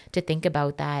to think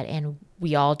about that. And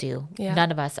we all do. Yeah.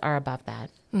 None of us are above that.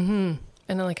 And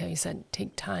I like how you said,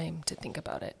 take time to think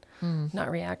about it, not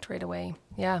react right away.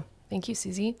 Yeah. Thank you,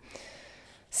 Susie.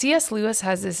 C.S. Lewis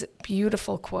has this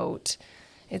beautiful quote.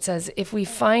 It says, "If we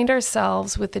find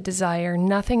ourselves with the desire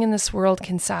nothing in this world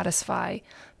can satisfy,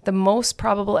 the most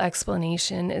probable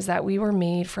explanation is that we were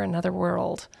made for another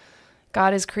world.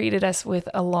 God has created us with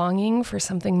a longing for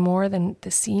something more than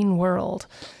the seen world.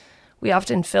 We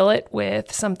often fill it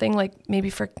with something like, maybe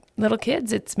for little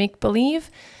kids, it's make-believe.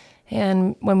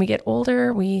 And when we get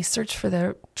older, we search for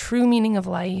the true meaning of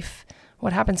life.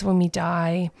 What happens when we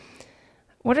die?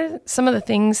 What are some of the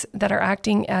things that are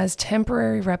acting as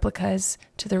temporary replicas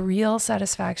to the real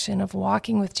satisfaction of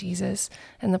walking with Jesus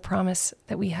and the promise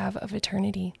that we have of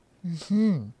eternity?"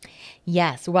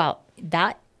 Yes. Well,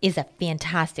 that is a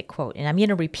fantastic quote. And I'm going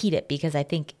to repeat it because I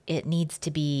think it needs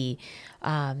to be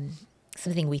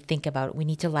something we think about. We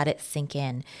need to let it sink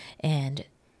in. And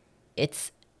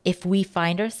it's, if we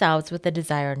find ourselves with the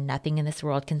desire nothing in this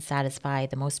world can satisfy,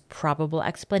 the most probable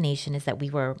explanation is that we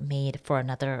were made for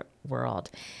another world.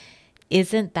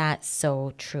 Isn't that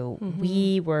so true?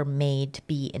 We were made to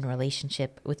be in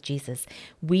relationship with Jesus.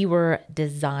 We were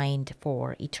designed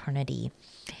for eternity.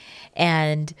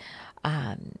 And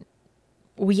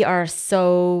we are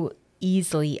so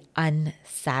easily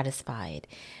unsatisfied.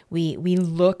 We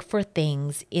look for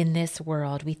things in this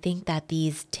world. We think that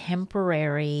these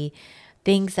temporary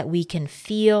things that we can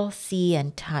feel, see,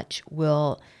 and touch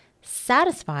will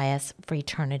satisfy us for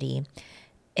eternity.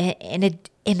 And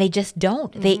they just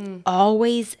don't. They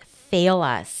always fail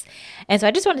us. And so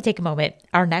I just want to take a moment.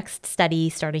 Our next study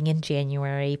starting in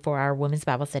January for our Women's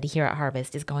Bible Study here at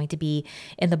Harvest is going to be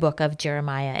in the book of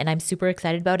Jeremiah. And I'm super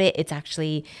excited about it. It's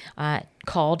actually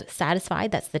called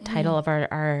Satisfied. That's the title of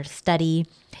our study.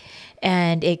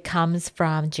 And it comes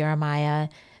from Jeremiah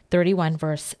 31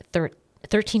 verse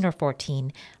 13 or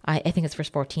 14. I think it's verse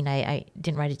 14. I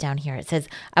didn't write it down here. It says,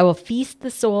 "I will feast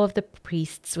the soul of the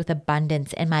priests with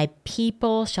abundance, and my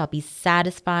people shall be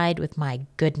satisfied with my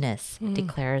goodness,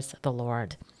 declares the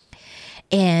Lord."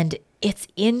 And it's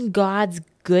in God's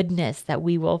goodness that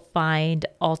we will find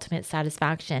ultimate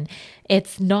satisfaction.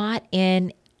 It's not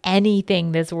in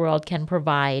anything this world can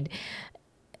provide.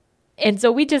 And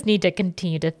so we just need to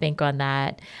continue to think on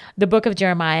that. The book of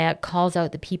Jeremiah calls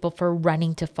out the people for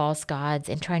running to false gods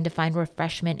and trying to find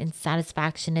refreshment and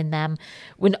satisfaction in them,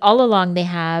 when all along they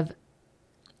have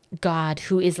God,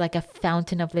 who is like a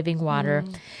fountain of living water,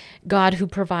 God who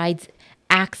provides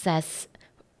access,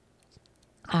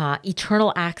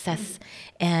 eternal access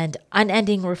and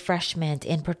unending refreshment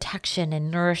and protection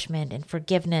and nourishment and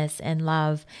forgiveness and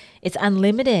love. It's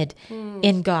unlimited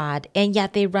in God. And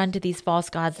yet they run to these false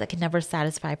gods that can never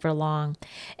satisfy for long.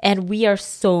 And we are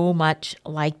so much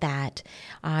like that.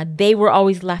 They were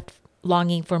always left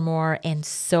longing for more, and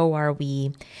so are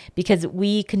we, because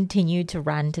we continue to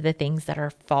run to the things that are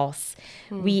false.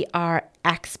 We are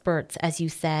experts, as you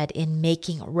said, in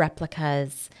making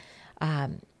replicas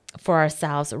for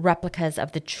ourselves, replicas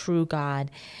of the true God.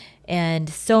 And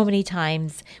so many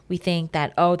times we think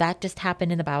that, oh, that just happened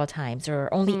in the Bible times, or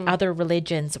only other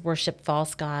religions worship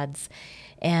false gods.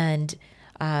 And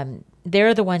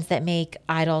they're the ones that make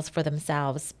idols for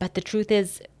themselves. But the truth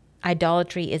is,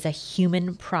 idolatry is a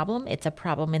human problem. It's a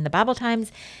problem in the Bible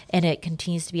times, and it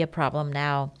continues to be a problem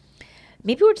now.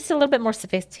 Maybe we're just a little bit more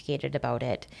sophisticated about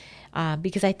it,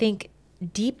 because I think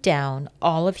deep down,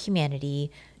 all of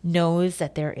humanity knows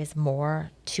that there is more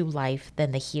to life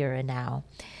than the here and now.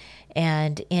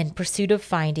 And in pursuit of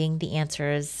finding the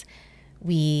answers,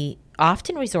 we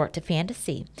often resort to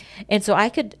fantasy. And so I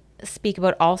could speak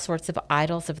about all sorts of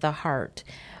idols of the heart,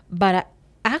 but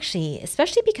actually,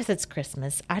 especially because it's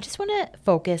Christmas, I just want to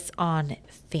focus on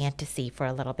fantasy for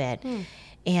a little bit.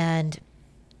 And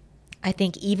I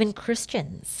think even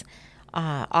Christians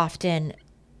often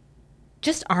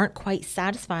just aren't quite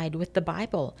satisfied with the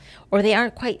Bible, or they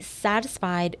aren't quite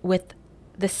satisfied with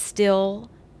the still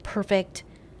perfect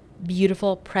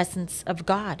beautiful presence of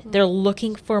God. They're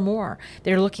looking for more.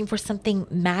 They're looking for something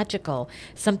magical,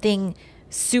 something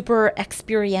super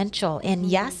experiential. And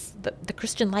yes, the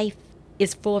Christian life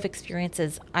is full of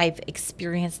experiences. I've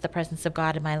experienced the presence of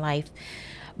God in my life,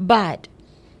 but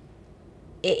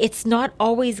it's not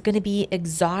always going to be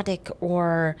exotic,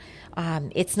 or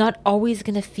it's not always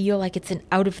going to feel like it's an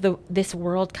out of this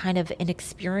world kind of an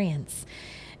experience.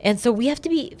 And so we have to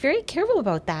be very careful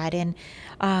about that. And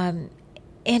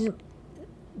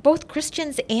both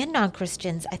Christians and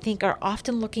non-Christians, I think, are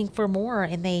often looking for more,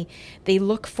 and they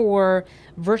look for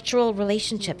virtual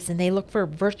relationships, and they look for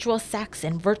virtual sex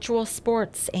and virtual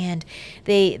sports, and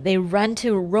they run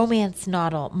to romance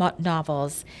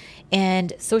novels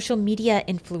and social media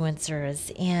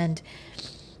influencers. And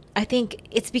I think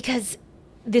it's because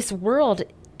this world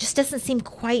just doesn't seem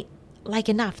quite like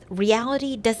enough.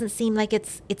 Reality doesn't seem like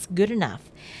it's good enough.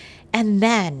 And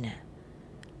then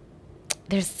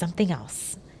there's something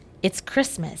else. It's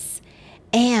Christmas,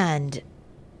 and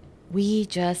we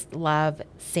just love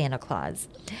Santa Claus.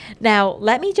 Now,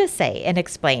 let me just say and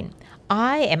explain.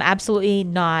 I am absolutely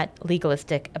not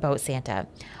legalistic about Santa.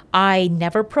 I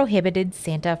never prohibited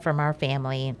Santa from our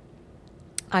family.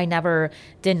 I never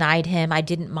denied him. I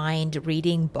didn't mind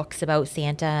reading books about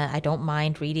Santa. I don't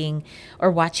mind reading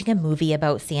or watching a movie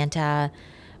about Santa.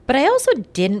 But I also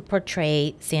didn't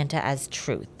portray Santa as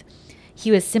truth.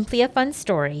 He was simply a fun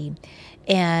story.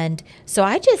 And so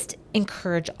I just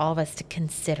encourage all of us to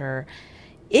consider,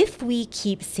 if we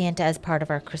keep Santa as part of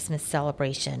our Christmas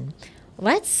celebration,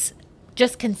 let's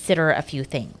just consider a few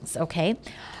things, okay?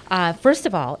 First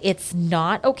of all, it's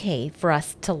not okay for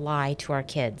us to lie to our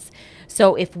kids.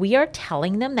 So if we are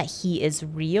telling them that he is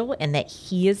real and that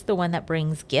he is the one that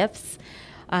brings gifts,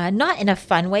 not in a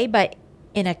fun way, but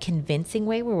in a convincing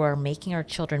way where we're making our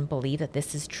children believe that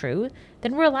this is true,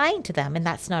 then we're lying to them, and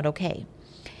that's not okay.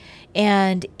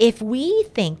 And if we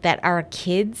think that our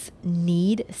kids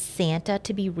need Santa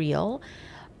to be real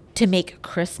to make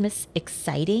Christmas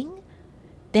exciting,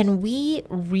 then we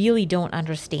really don't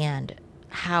understand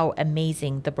how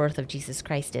amazing the birth of Jesus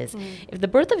Christ is. If the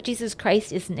birth of Jesus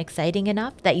Christ isn't exciting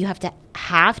enough that you have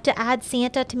to add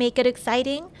Santa to make it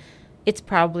exciting, it's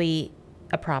probably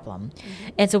a problem.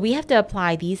 And so we have to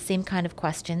apply these same kind of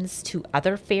questions to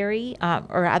other fairy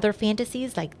or other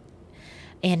fantasies, like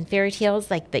and fairy tales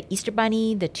like the Easter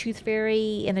Bunny, the Tooth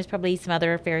Fairy, and there's probably some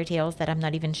other fairy tales that I'm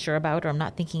not even sure about or I'm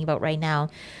not thinking about right now.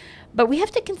 But we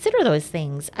have to consider those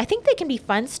things. I think they can be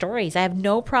fun stories. I have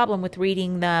no problem with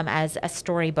reading them as a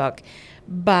storybook,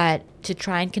 but to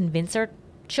try and convince our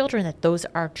children that those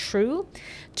are true,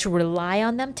 to rely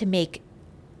on them to make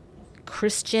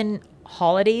Christian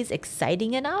holidays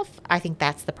exciting enough, I think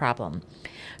that's the problem.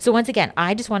 So once again,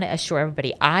 I just want to assure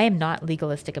everybody, I am not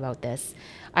legalistic about this.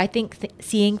 I think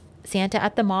seeing Santa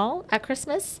at the mall at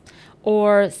Christmas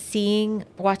or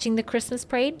watching the Christmas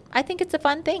parade, I think it's a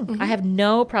fun thing. I have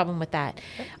no problem with that.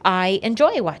 I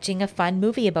enjoy watching a fun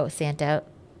movie about Santa.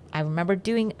 I remember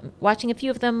watching a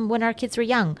few of them when our kids were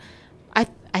young.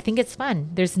 I think it's fun.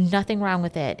 There's nothing wrong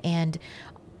with it, and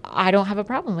I don't have a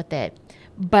problem with it.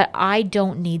 But I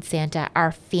don't need Santa.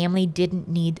 Our family didn't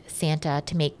need Santa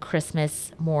to make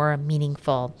Christmas more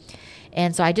meaningful.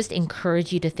 And so I just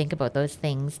encourage you to think about those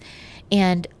things.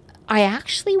 And I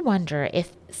actually wonder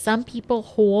if some people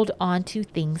hold on to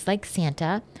things like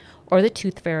Santa or the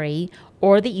Tooth Fairy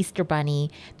or the Easter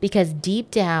Bunny because deep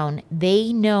down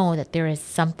they know that there is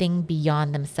something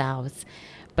beyond themselves,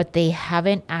 but they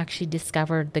haven't actually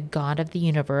discovered the God of the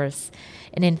universe.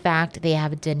 And in fact, they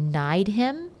have denied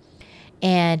him.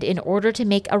 And in order to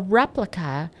make a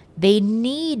replica, they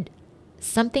need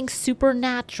something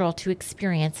supernatural to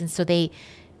experience. And so they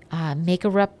make a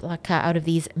replica out of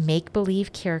these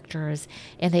make-believe characters,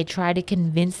 and they try to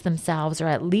convince themselves, or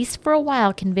at least for a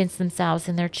while convince themselves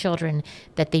and their children,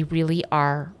 that they really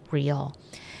are real.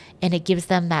 And it gives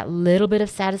them that little bit of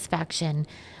satisfaction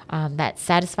that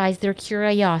satisfies their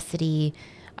curiosity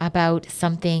about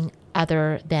something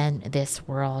other than this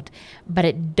world, but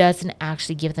it doesn't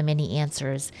actually give them any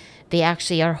answers. They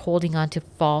actually are holding on to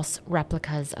false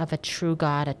replicas of a true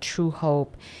God, a true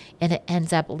hope, and it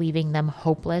ends up leaving them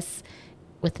hopeless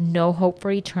with no hope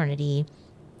for eternity.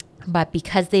 But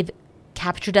because they've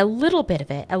captured a little bit of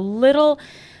it, a little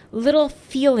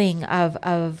feeling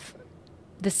of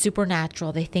the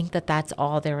supernatural, they think that that's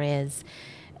all there is,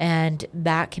 and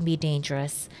that can be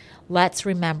dangerous. Let's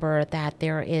remember that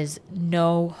there is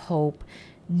no hope,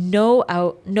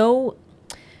 no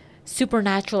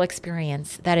supernatural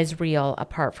experience that is real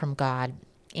apart from God.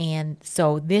 And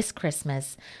so this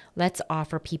Christmas, let's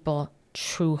offer people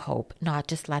true hope, not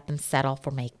just let them settle for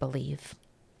make-believe.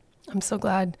 I'm so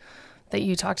glad that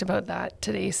you talked about that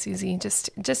today, Susie, just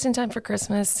in time for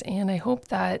Christmas. And I hope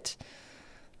that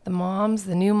the moms,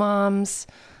 the new moms,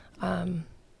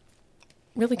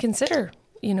 really consider,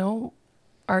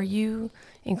 are you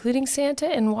including Santa,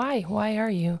 and why? Why are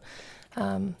you?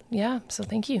 So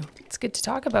thank you. It's good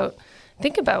to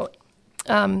think about.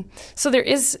 So there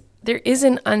is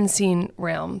an unseen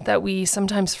realm that we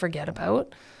sometimes forget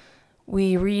about.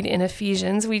 We read in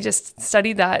Ephesians, we just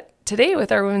studied that today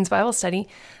with our women's Bible study,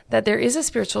 that there is a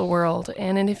spiritual world.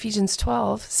 And in Ephesians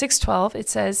 6:12, it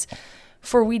says,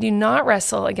 "For we do not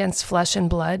wrestle against flesh and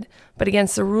blood, but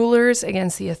against the rulers,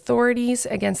 against the authorities,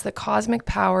 against the cosmic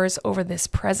powers over this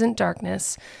present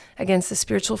darkness, against the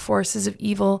spiritual forces of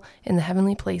evil in the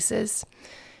heavenly places."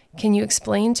 Can you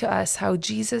explain to us how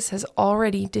Jesus has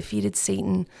already defeated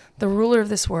Satan, the ruler of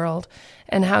this world,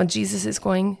 and how Jesus is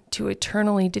going to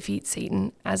eternally defeat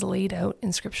Satan as laid out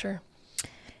in Scripture?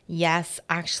 Yes,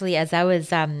 actually, as I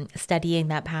was studying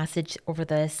that passage over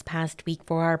this past week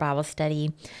for our Bible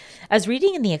study, I was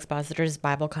reading in the Expositor's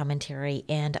Bible Commentary,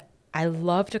 and I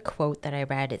loved a quote that I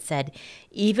read. It said,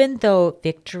 "Even though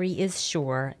victory is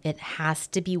sure, it has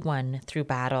to be won through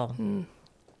battle."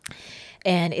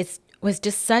 And it was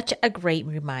just such a great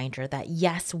reminder that,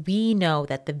 yes, we know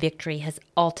that the victory has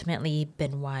ultimately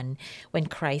been won when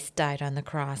Christ died on the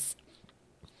cross.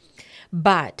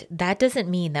 But that doesn't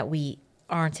mean that we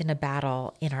aren't in a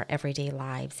battle in our everyday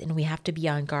lives, and we have to be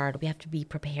on guard. We have to be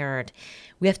prepared.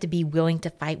 We have to be willing to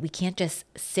fight. We can't just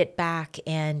sit back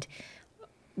and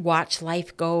watch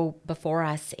life go before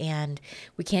us, and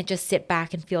we can't just sit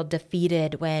back and feel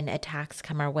defeated when attacks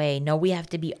come our way. No, we have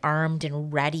to be armed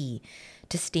and ready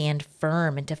to stand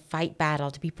firm and to fight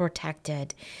battle, to be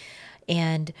protected.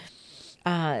 And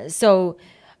so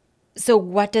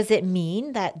what does it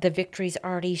mean that the victory is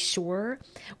already sure?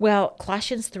 Well,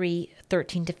 Colossians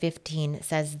 3:13-15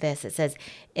 says this. It says,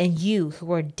 "And you who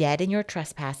were dead in your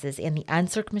trespasses and the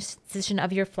uncircumcision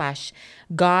of your flesh,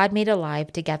 God made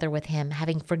alive together with him,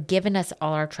 having forgiven us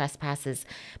all our trespasses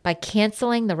by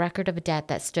canceling the record of debt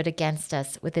that stood against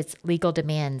us with its legal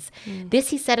demands.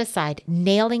 This he set aside,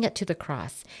 nailing it to the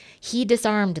cross. He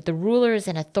disarmed the rulers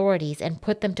and authorities and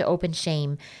put them to open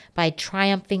shame by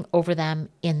triumphing over them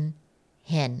in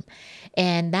him."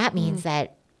 And that means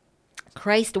that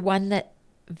Christ won the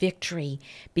victory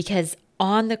because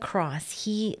on the cross,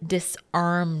 he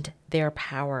disarmed their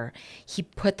power. He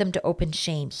put them to open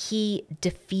shame. He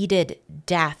defeated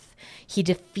death. He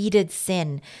defeated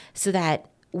sin so that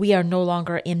we are no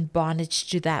longer in bondage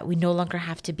to that. We no longer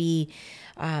have to be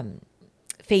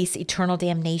face eternal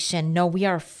damnation. No, we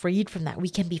are freed from that. We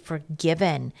can be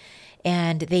forgiven,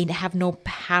 and they have no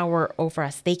power over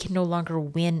us. They can no longer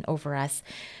win over us.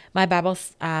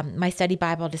 My study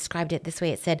Bible described it this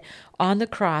way. It said, "On the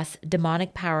cross,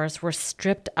 demonic powers were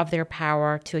stripped of their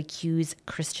power to accuse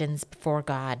Christians before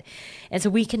God." And so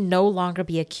we can no longer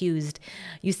be accused.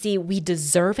 You see, we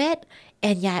deserve it,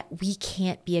 and yet we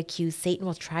can't be accused. Satan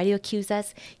will try to accuse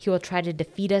us. He will try to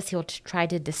defeat us. He will try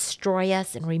to destroy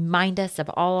us and remind us of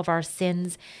all of our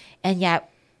sins. And yet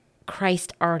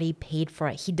Christ already paid for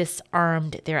it. He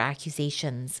disarmed their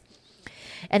accusations.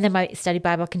 And then my study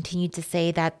Bible continued to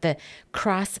say that the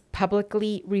cross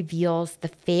publicly reveals the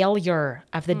failure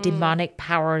of the demonic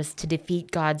powers to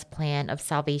defeat God's plan of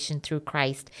salvation through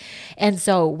Christ. And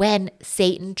so when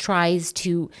Satan tries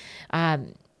to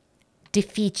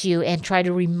defeat you and try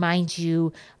to remind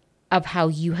you of how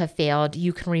you have failed,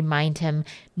 you can remind him,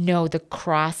 no, the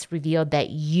cross revealed that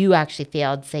you actually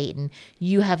failed, Satan.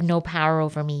 You have no power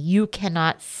over me. You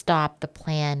cannot stop the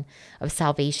plan of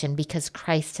salvation because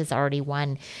Christ has already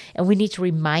won. And we need to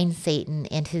remind Satan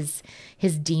and his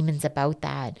demons about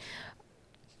that.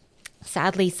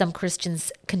 Sadly, some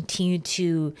Christians continue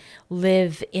to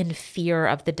live in fear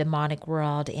of the demonic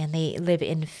world, and they live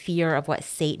in fear of what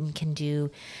Satan can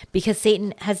do because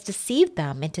Satan has deceived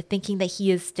them into thinking that he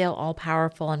is still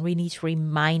all-powerful, and we need to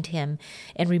remind him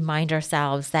and remind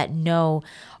ourselves that no,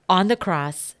 on the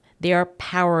cross, their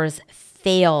powers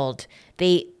failed.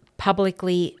 They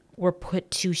publicly were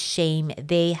put to shame.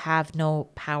 They have no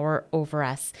power over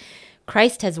us.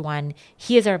 Christ has won.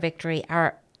 He is our victory.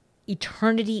 Our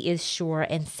eternity is sure,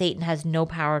 and Satan has no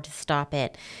power to stop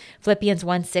it. Philippians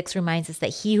 1:6 reminds us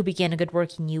that he who began a good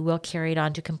work in you will carry it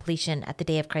on to completion at the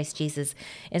day of Christ Jesus.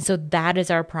 And so that is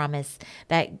our promise,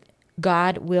 that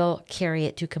God will carry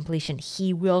it to completion.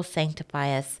 He will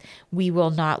sanctify us. We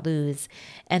will not lose.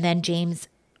 And then James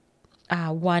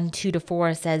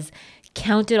 1:2-4 says,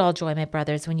 "Count it all joy, my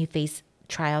brothers, when you face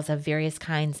trials of various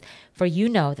kinds, for you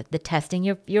know that the testing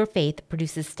of your faith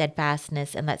produces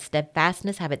steadfastness, and let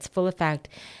steadfastness have its full effect,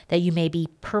 that you may be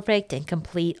perfect and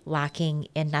complete, lacking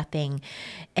in nothing.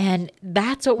 And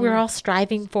that's what we're all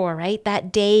striving for, right?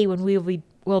 That day when we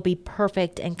will be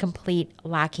perfect and complete,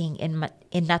 lacking in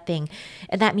nothing.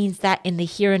 And that means that in the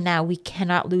here and now, we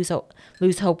cannot lose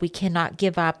hope. We cannot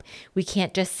give up. We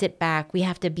can't just sit back. We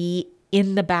have to be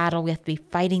in the battle. We have to be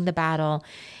fighting the battle.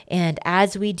 And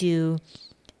as we do,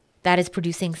 that is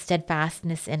producing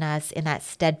steadfastness in us, and that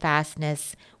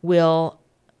steadfastness will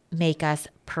make us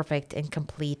perfect and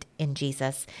complete in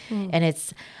Jesus. And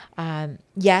it's,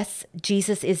 yes,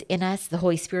 Jesus is in us. The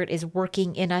Holy Spirit is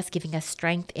working in us, giving us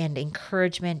strength and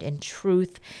encouragement and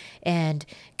truth and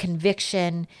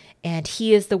conviction. And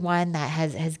he is the one that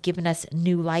has given us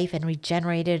new life and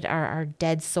regenerated our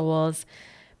dead souls.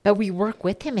 But we work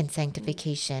with him in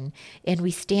sanctification, and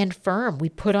we stand firm. We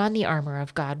put on the armor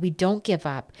of God. We don't give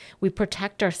up. We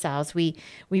protect ourselves. We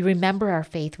remember our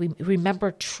faith. We remember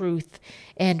truth,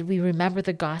 and we remember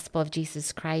the gospel of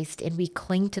Jesus Christ, and we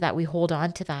cling to that. We hold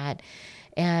on to that.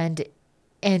 And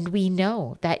we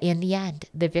know that in the end,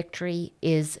 the victory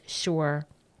is sure.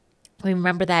 We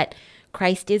remember that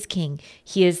Christ is King.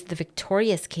 He is the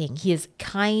victorious King. He is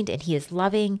kind and he is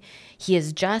loving. He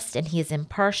is just and he is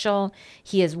impartial.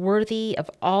 He is worthy of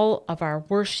all of our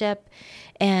worship.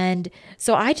 And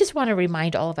so I just want to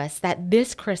remind all of us that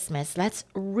this Christmas, let's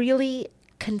really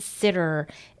consider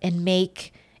and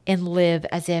make and live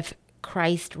as if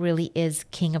Christ really is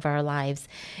King of our lives.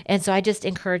 And so I just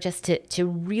encourage us to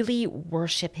really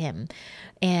worship him.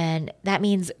 And that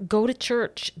means go to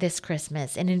church this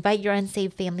Christmas and invite your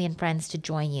unsaved family and friends to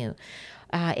join you.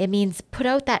 It means put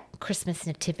out that Christmas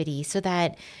nativity so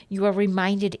that you are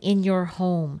reminded in your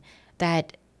home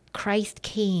that Christ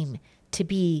came to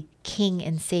be King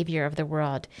and Savior of the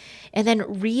world. And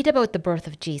then read about the birth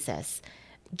of Jesus.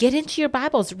 Get into your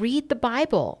Bibles, read the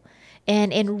Bible.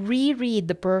 And reread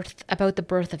about the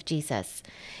birth of Jesus.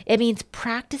 It means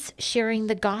practice sharing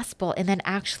the gospel and then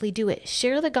actually do it.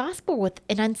 Share the gospel with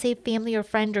an unsaved family or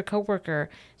friend or coworker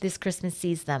this Christmas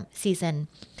season.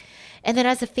 And then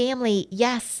as a family,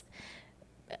 yes,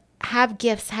 have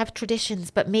gifts, have traditions,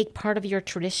 but make part of your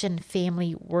tradition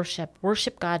family worship.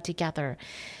 Worship God together.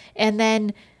 And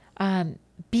then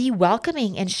be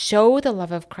welcoming and show the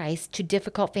love of Christ to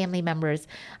difficult family members.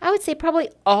 I would say probably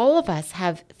all of us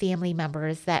have family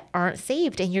members that aren't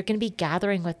saved, and you're going to be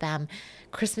gathering with them.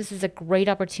 Christmas is a great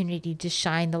opportunity to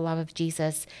shine the love of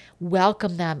Jesus.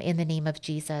 Welcome them in the name of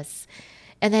Jesus.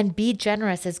 And then be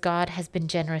generous as God has been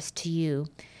generous to you.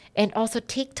 And also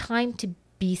take time to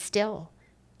be still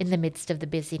in the midst of the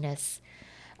busyness.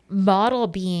 Model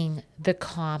being the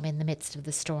calm in the midst of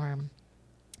the storm.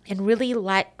 And really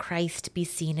let Christ be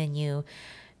seen in you.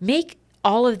 Make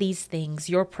all of these things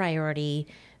your priority,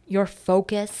 your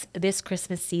focus this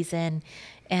Christmas season,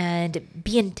 and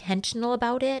be intentional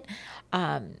about it.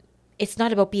 It's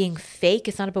not about being fake.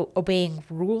 It's not about obeying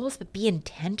rules, but be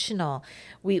intentional.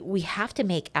 We have to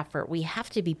make effort. We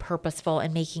have to be purposeful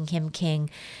in making him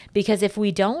king, because if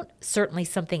we don't, certainly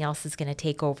something else is going to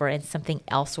take over and something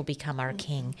else will become our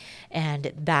king.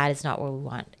 And that is not what we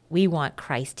want. We want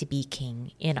Christ to be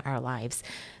king in our lives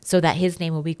so that his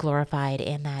name will be glorified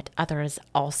and that others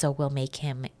also will make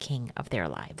him king of their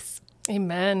lives.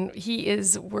 Amen. He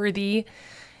is worthy.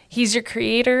 He's your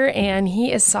creator and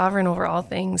he is sovereign over all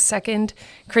things. 2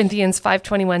 Corinthians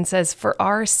 5:21 says, "For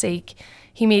our sake,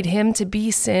 he made him to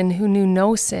be sin who knew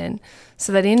no sin,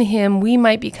 so that in him we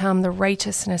might become the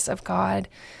righteousness of God."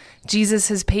 Jesus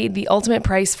has paid the ultimate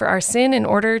price for our sin in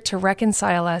order to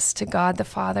reconcile us to God the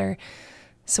Father.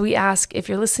 So we ask, if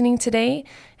you're listening today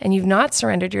and you've not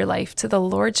surrendered your life to the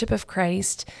Lordship of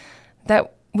Christ,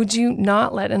 that would you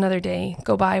not let another day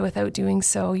go by without doing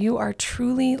so? You are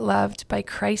truly loved by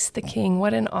Christ the King.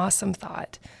 What an awesome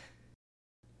thought.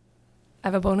 I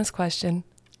have a bonus question.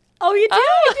 Oh, you do?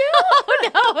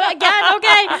 Oh, no. Again,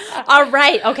 okay. All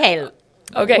right.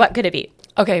 Okay. What could it be?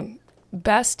 Okay.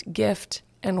 Best gift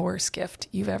and worst gift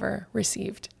you've ever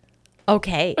received.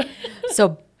 Okay.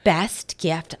 So best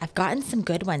gift. I've gotten some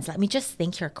good ones. Let me just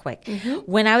think here quick.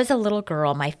 Mm-hmm. When I was a little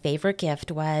girl, my favorite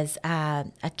gift was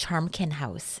a Charmkin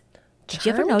house. Did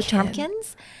you ever know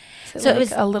Charmkins? So it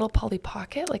was a little Polly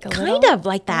Pocket, like a kind of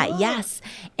like that, yes.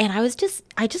 And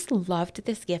I just loved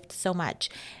this gift so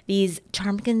much. These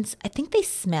Charmkins, I think they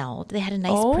smelled. They had a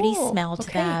nice, pretty smell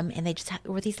to them, and they just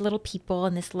were these little people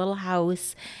in this little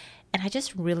house, and I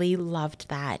just really loved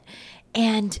that.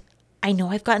 And I know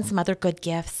I've gotten some other good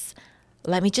gifts.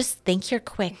 Let me just think here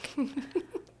quick.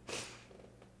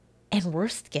 And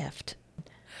worst gift.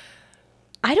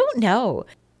 I don't know.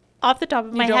 off the top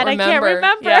of my You don't head, remember. I can't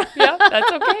remember. Yeah,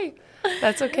 that's okay.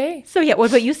 That's okay. So yeah, what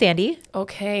about you, Sandy?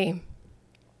 Okay.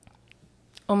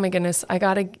 Oh my goodness. I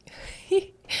got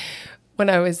when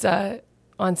I was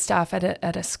on staff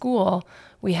at a school,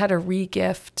 we had a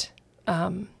re-gift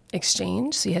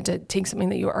exchange. So you had to take something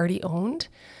that you already owned.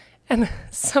 And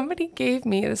somebody gave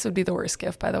me, this would be the worst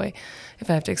gift, by the way, if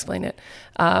I have to explain it,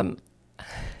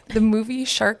 the movie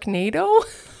Sharknado.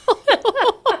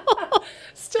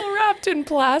 Still wrapped in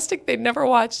plastic. They'd never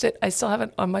watched it. I still have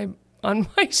it on my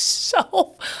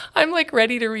shelf. I'm like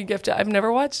ready to re-gift it. I've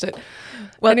never watched it.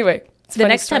 Well, anyway, the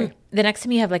next time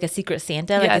you have like a Secret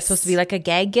Santa, like it's supposed to be like a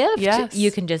gag gift,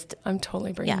 you can just... I'm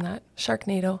totally bringing that.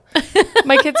 Sharknado.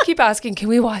 My kids keep asking, can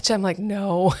we watch it? I'm like,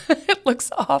 no, it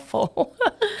looks awful.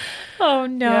 Oh,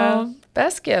 no. Yeah.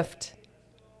 Best gift.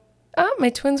 My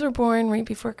twins were born right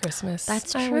before Christmas.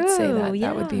 That's true. I would say that.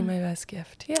 That would be my best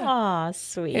gift. Yeah. Aw,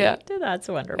 sweet. Yeah. That's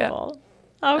wonderful.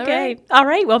 Yeah. Okay. All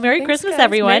right. Well, Merry Christmas, guys.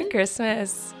 everyone. Merry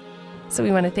Christmas. So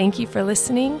we want to thank you for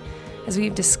listening as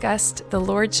we've discussed the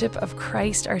Lordship of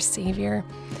Christ, our Savior.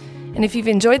 And if you've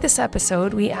enjoyed this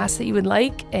episode, we ask that you would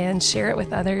like and share it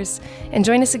with others. And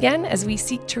join us again as we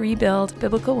seek to rebuild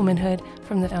biblical womanhood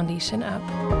from the foundation up.